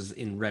services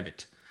in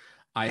Revit.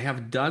 I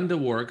have done the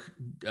work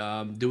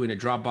doing a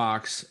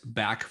Dropbox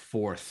back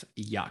forth.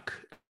 Yuck.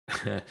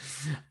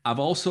 I've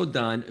also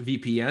done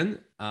VPN,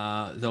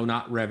 though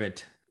not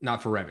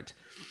for Revit.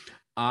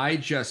 I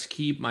just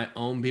keep my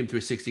own BIM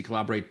 360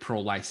 Collaborate Pro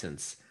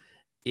license.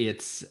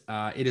 It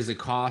is a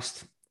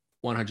cost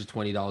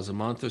 $120 a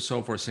month or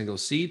so for a single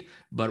seat,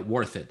 but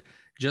worth it.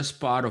 Just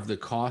part of the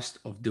cost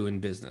of doing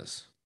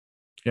business.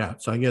 Yeah,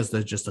 so I guess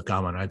that's just a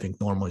comment. I think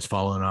Norma is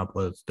following up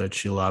with that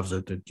she loves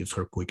it. It gives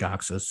her quick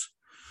access,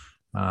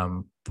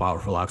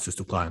 powerful access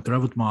to client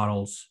Revit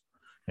models,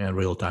 and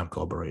real-time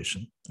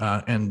collaboration.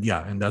 And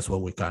that's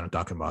what we're kind of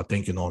talking about.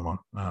 Thank you, Norma,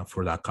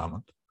 for that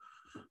comment.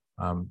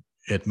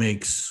 It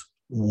makes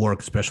work,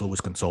 especially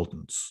with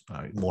consultants,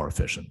 more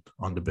efficient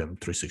on the BIM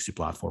 360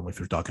 platform. If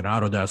you're talking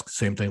Autodesk,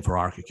 same thing for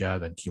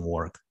ArchiCAD and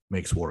Teamwork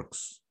makes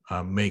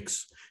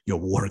your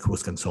work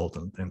with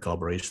consultant and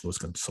collaboration with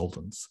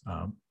consultants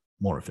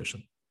more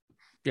efficient.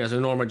 Yeah, so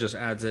Norma just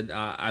adds it.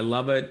 I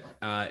love it.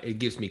 It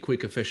gives me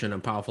quick, efficient,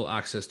 and powerful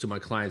access to my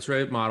clients'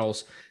 Revit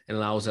models and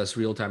allows us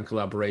real-time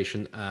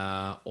collaboration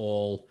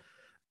all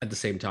at the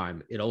same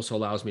time. It also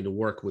allows me to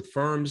work with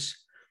firms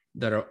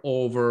that are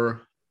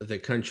over the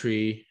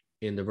country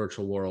in the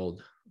virtual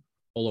world,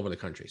 all over the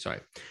country.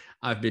 Sorry.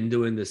 I've been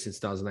doing this since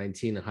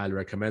 2019 and highly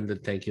recommend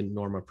it. Thank you,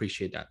 Norma.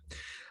 Appreciate that.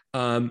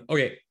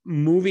 Okay,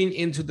 moving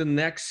into the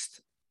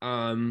next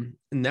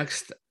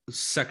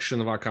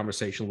section of our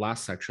conversation,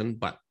 last section,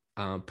 but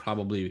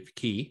probably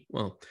key.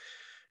 Well,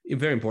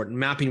 very important,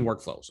 mapping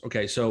workflows.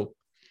 Okay, so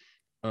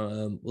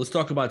let's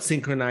talk about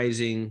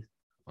synchronizing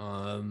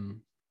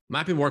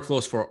mapping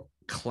workflows for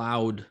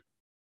cloud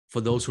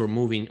for those who are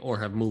moving or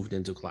have moved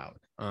into cloud.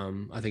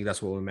 I think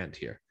that's what we meant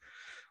here.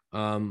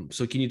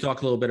 So can you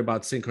talk a little bit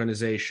about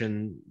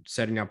synchronization,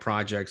 setting up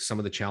projects, some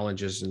of the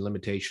challenges and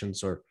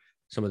limitations, or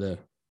some of the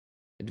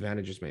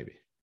advantages maybe?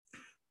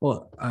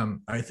 Well,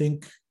 I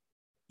think,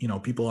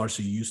 people are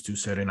so used to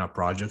setting up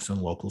projects in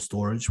local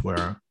storage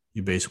where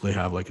you basically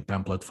have like a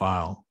template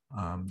file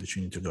that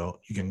you need to go.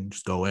 You can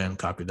just go in,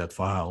 copy that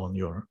file on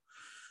your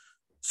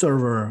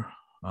server,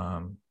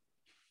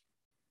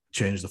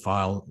 change the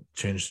file,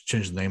 change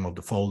the name of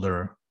the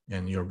folder,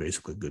 and you're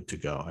basically good to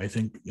go. I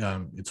think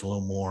it's a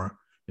little more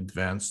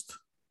advanced.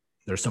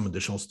 There's some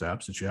additional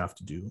steps that you have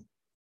to do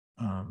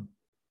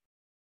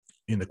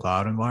in the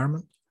cloud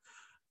environment,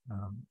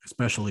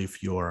 especially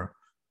if you're,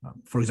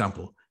 for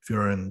example, if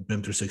you're in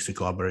BIM 360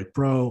 Collaborate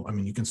Pro,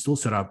 you can still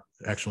set up,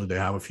 actually they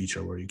have a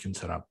feature where you can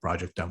set up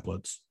project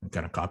templates and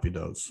kind of copy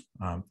those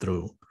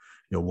through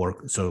your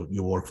work, so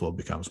your workflow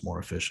becomes more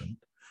efficient.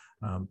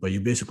 But you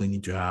basically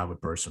need to have a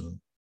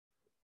person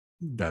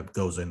that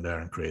goes in there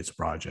and creates a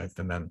project.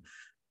 And then,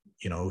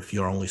 if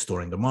you're only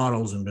storing the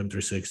models in BIM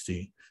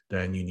 360,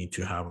 then you need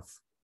to have,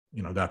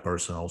 that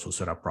person also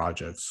set up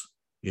projects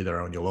either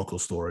on your local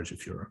storage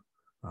if you're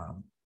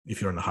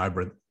in a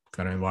hybrid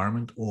kind of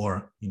environment,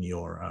 or in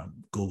your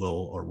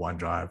Google or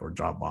OneDrive or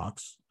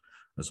Dropbox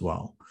as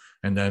well.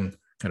 And then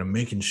kind of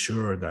making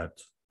sure that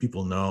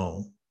people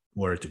know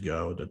where to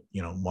go, that,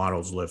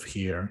 models live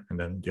here and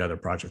then the other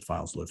project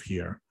files live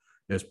here,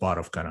 is part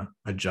of kind of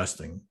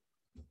adjusting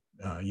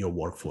your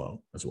workflow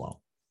as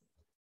well.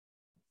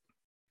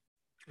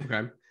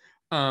 Okay.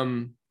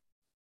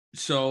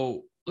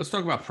 So let's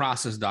talk about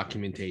process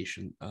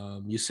documentation.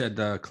 You said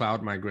the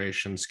cloud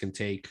migrations can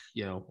take,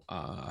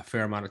 a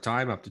fair amount of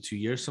time, up to 2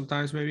 years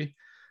sometimes, maybe.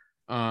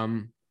 How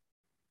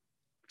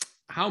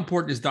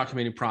important is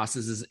documenting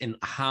processes, and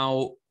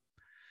how?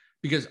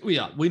 Because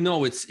we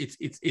know it's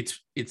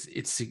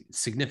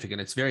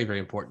significant. It's very, very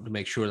important to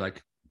make sure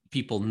like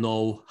people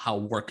know how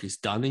work is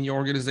done in your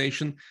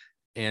organization,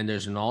 and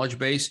there's a knowledge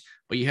base.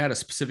 But you had a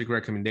specific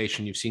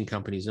recommendation you've seen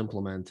companies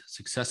implement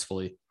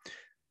successfully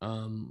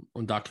on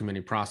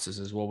documenting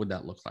processes. What would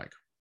that look like?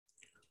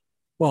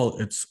 Well,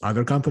 it's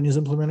other companies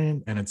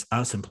implementing, and it's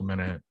us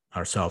implementing it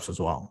ourselves as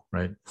well,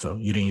 right? So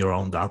eating your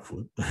own dog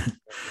food,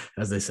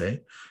 as they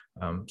say.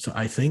 So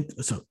I think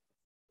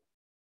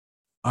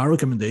our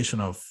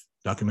recommendation of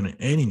documenting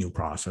any new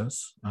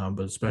process,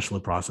 but especially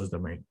a process that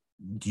may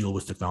deal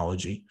with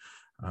technology,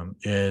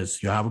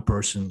 is you have a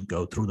person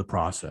go through the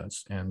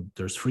process, and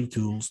there's free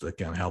tools that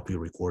can help you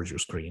record your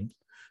screen.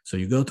 So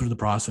you go through the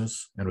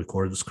process and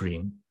record the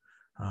screen.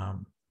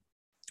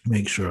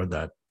 Make sure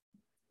that,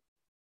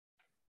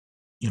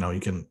 you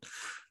can,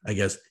 I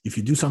guess, if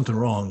you do something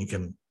wrong,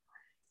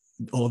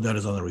 all of that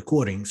is on the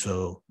recording,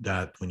 so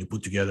that when you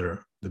put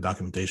together the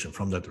documentation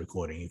from that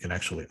recording, you can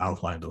actually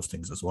outline those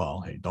things as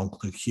well. Hey, don't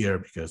click here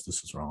because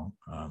this is wrong,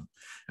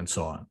 and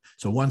so on.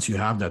 So once you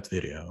have that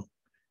video,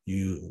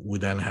 you would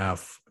then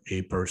have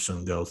a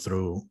person go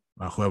through,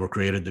 whoever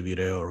created the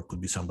video, or it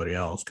could be somebody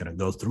else, kind of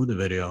go through the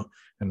video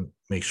and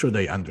make sure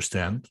they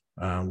understand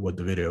what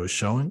the video is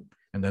showing.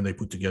 And then they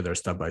put together a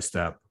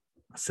step-by-step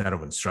set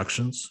of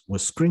instructions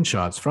with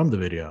screenshots from the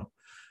video.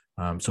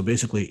 So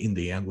basically, in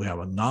the end, we have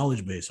a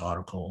knowledge base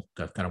article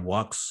that kind of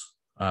walks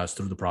us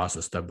through the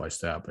process step by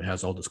step. It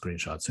has all the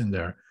screenshots in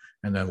there.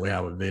 And then we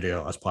have a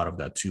video as part of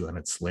that too, and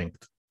it's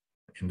linked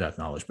in that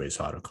knowledge base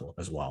article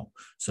as well.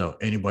 So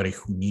anybody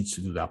who needs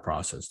to do that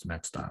process the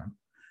next time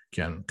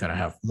can kind of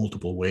have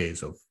multiple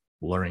ways of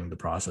learning the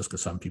process,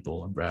 because some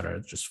people are better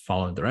at just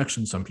following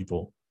directions. Some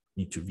people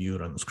need to view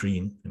it on the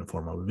screen in the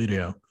form of a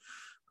video.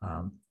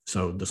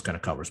 So this kind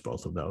of covers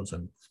both of those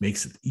and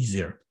makes it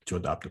easier to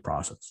adopt the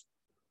process.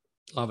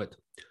 Love it.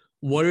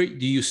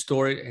 Do you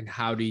store it, and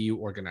how do you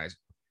organize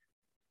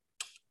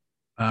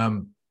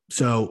it?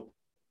 So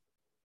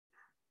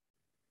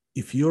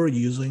if you're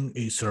using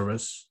a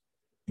service,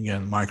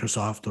 again,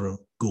 Microsoft or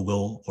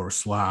Google or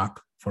Slack,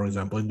 for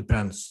example, it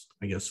depends.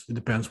 I guess it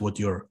depends what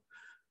your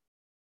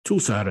tool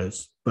set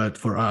is. But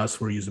for us,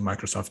 we're using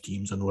Microsoft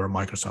Teams, and we're a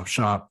Microsoft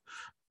shop.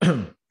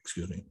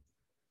 Excuse me.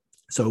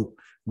 So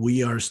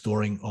we are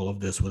storing all of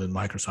this within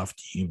Microsoft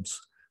Teams.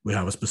 We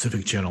have a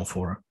specific channel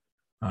for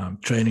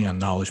training on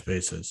knowledge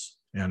bases,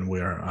 and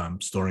we're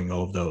storing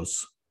all of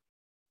those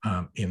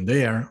in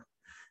there.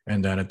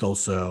 And then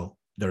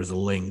there's a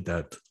link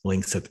that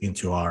links it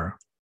into our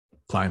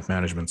client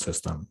management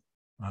system.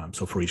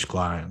 So for each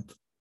client,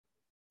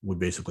 we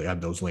basically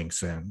add those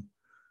links in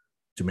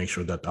to make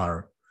sure that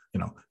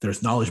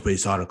there's knowledge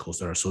base articles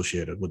that are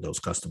associated with those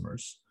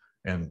customers,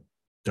 and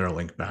they're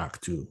linked back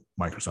to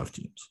Microsoft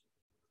Teams.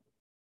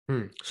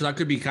 So that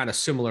could be kind of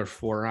similar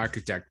for an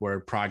architect, where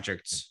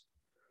projects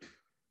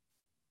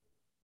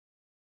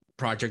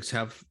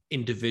have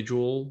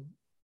individual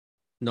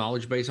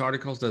knowledge base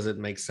articles. Does it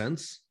make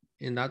sense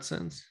in that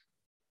sense?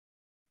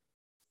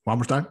 One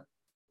more time.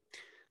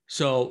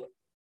 So,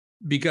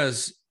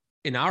 because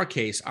in our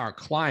case, our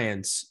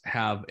clients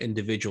have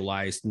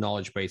individualized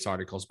knowledge base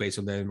articles based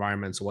on their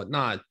environments and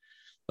whatnot.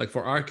 Like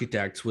for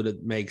architects, would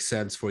it make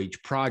sense for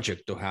each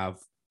project to have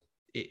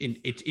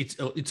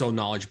its own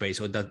knowledge base?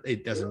 So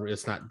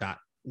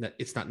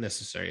it's not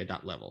necessary at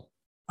that level.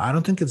 I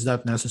don't think it's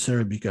that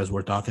necessary, because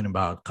we're talking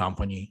about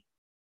company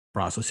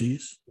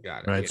processes.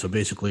 Got it. Right. Yeah. So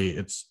basically,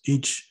 it's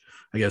each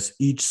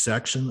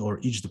section or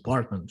each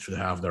department should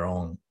have their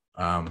own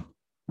kind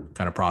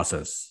of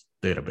process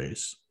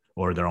database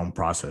or their own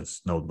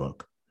process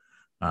notebook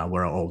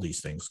where all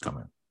these things come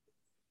in.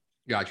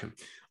 Gotcha.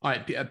 All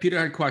right, Peter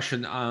had a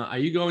question. Are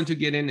you going to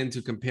get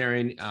into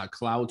comparing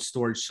cloud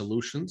storage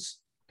solutions?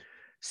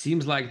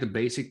 Seems like the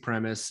basic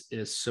premise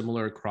is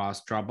similar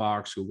across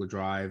Dropbox, Google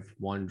Drive,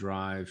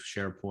 OneDrive,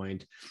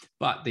 SharePoint,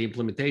 but the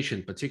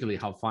implementation, particularly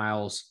how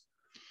files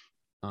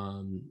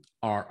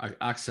are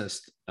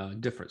accessed,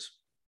 differs.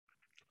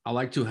 I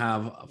like to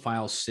have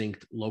files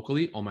synced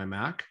locally on my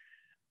Mac,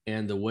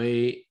 and the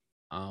way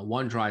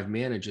OneDrive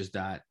manages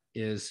that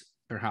is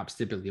perhaps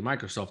typically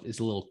Microsoft is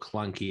a little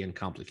clunky and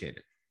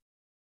complicated.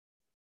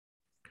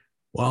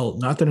 Well,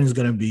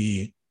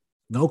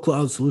 no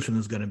cloud solution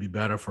is going to be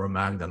better for a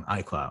Mac than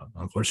iCloud.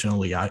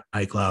 Unfortunately,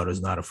 iCloud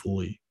is not a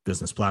fully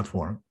business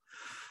platform.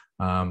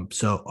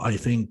 So I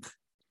think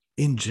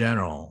in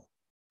general,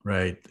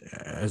 right,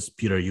 as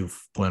Peter, you've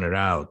pointed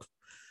out,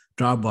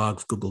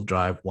 Dropbox, Google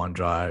Drive,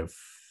 OneDrive,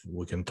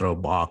 we can throw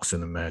Box in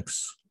the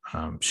mix,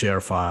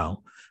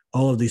 ShareFile.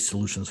 all of these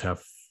solutions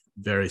have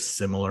very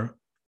similar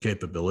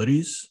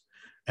capabilities,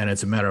 and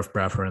it's a matter of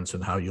preference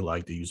and how you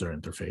like the user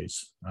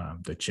interface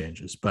that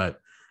changes. But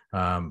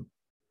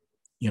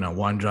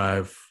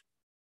OneDrive,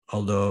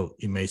 although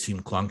it may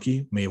seem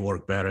clunky, may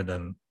work better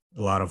than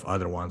a lot of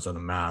other ones on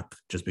the Mac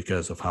just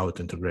because of how it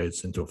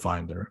integrates into a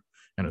Finder,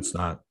 and it's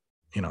not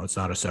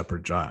a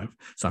separate drive.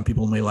 Some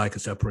people may like a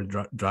separate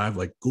drive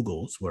like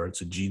Google's, where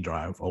it's a G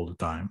drive all the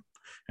time,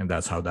 and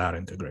that's how that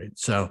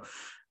integrates. So,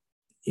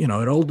 it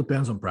all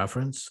depends on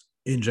preference.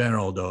 In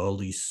general, though, all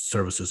these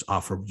services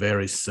offer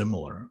very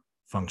similar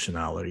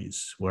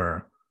functionalities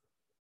where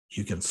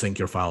you can sync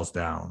your files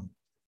down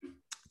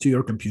to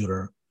your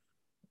computer.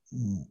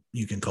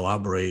 You can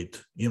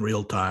collaborate in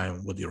real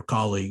time with your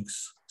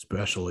colleagues,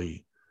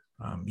 especially,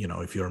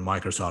 if you're in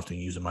Microsoft and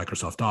you use a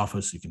Microsoft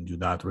Office, you can do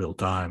that real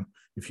time.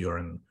 If you're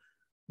in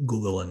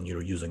Google and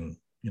you're using,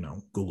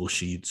 Google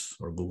Sheets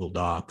or Google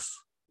Docs,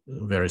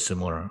 very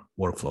similar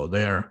workflow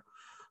there.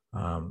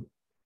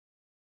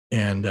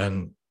 And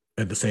then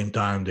at the same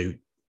time,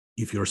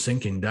 if you're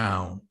syncing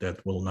down,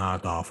 that will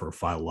not offer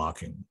file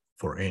locking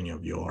for any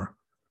of your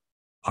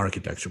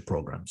architecture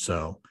programs.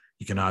 So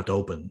you cannot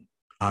open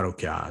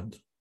AutoCAD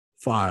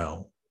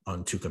file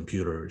on two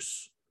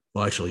computers.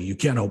 Well, actually, you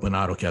can open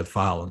AutoCAD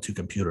file on two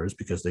computers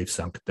because they've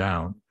sunk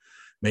down,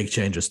 make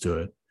changes to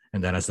it,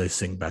 and then as they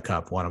sync back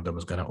up, one of them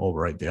is going to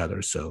overwrite the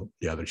other, so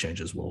the other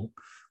changes will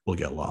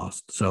get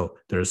lost. So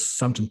there's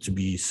something to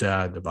be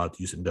said about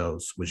using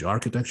those with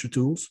architecture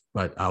tools,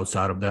 but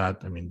outside of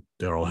that,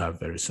 they all have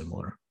very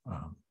similar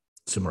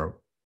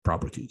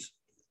properties.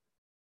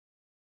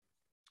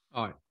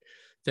 All right.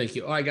 Thank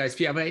you. All right, guys, if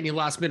you have any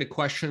last minute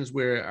questions,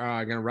 we're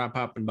going to wrap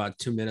up in about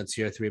 2 minutes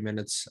here, 3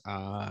 minutes.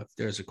 If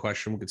there's a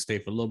question, we could stay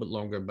for a little bit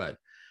longer, but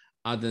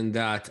other than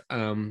that,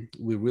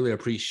 we really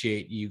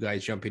appreciate you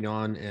guys jumping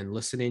on and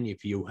listening.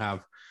 If you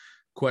have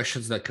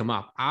questions that come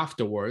up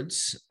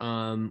afterwards,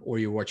 or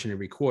you're watching a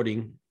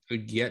recording,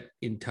 get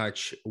in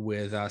touch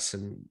with us,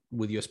 and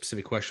with your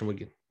specific question, we're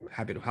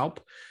happy to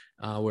help.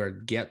 We're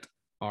at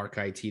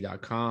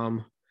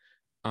getarchit.com.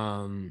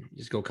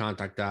 Just go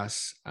contact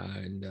us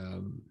and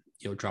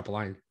drop a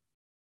line.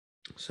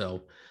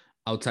 So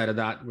outside of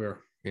that, we're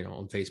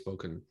on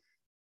Facebook and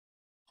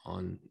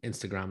on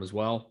Instagram as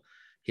well.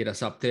 Hit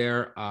us up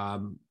there.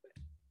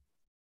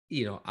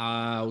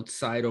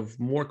 Outside of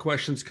more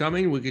questions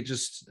coming, we could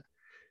just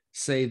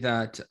say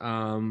that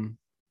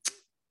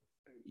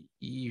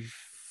if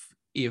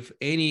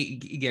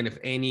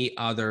any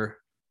other,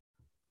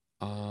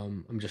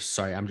 I'm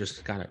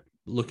just kind of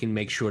looking,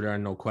 make sure there are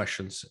no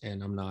questions,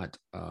 and I'm not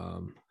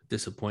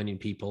disappointing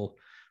people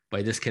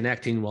by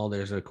disconnecting while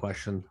there's a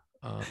question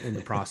in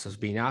the process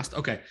being asked.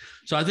 Okay,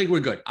 so I think we're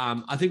good.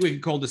 I think we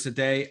can call this a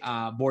day.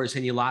 Boris,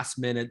 any last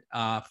minute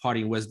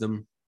parting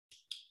wisdom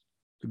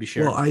to be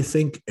shared? Well, I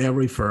think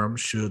every firm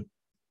should,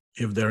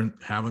 if they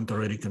haven't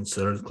already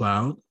considered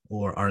cloud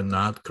or are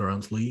not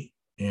currently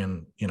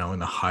in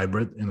a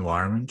hybrid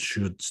environment,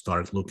 should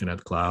start looking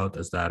at cloud,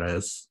 as that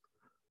is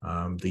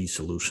the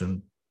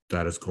solution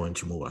that is going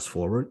to move us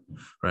forward,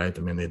 right?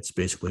 It's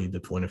basically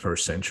the 21st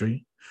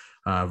century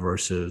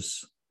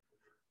versus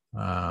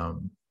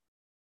the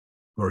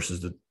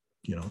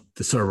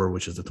server,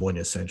 which is the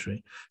 20th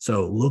century.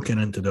 So looking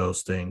into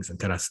those things and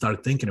kind of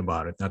start thinking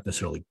about it, not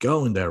necessarily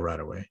going there right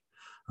away,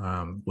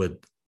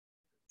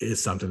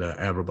 is something that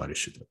everybody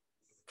should do.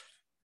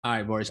 All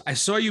right, Boris. I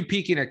saw you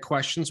peeking at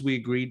questions. We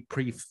agreed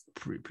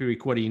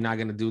pre-recording. You're not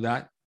going to do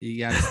that. You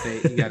got to stay.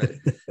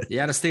 You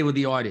got to stay with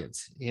the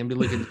audience. You can't be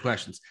looking at the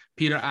questions.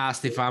 Peter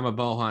asked if I'm a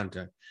bow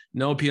hunter.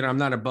 No, Peter, I'm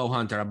not a bow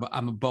hunter.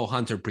 I'm a bow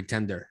hunter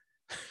pretender.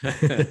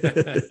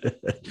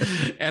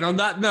 And on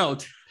that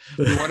note,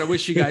 we want to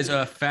wish you guys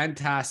a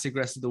fantastic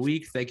rest of the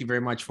week. Thank you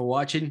very much for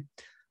watching.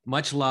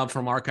 Much love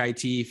from Arc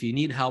IT. If you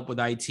need help with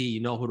IT,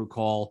 you know who to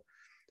call.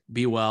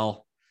 Be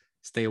well.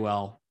 Stay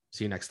well.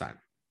 See you next time.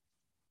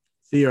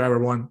 See you,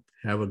 everyone.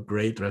 Have a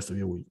great rest of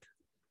your week.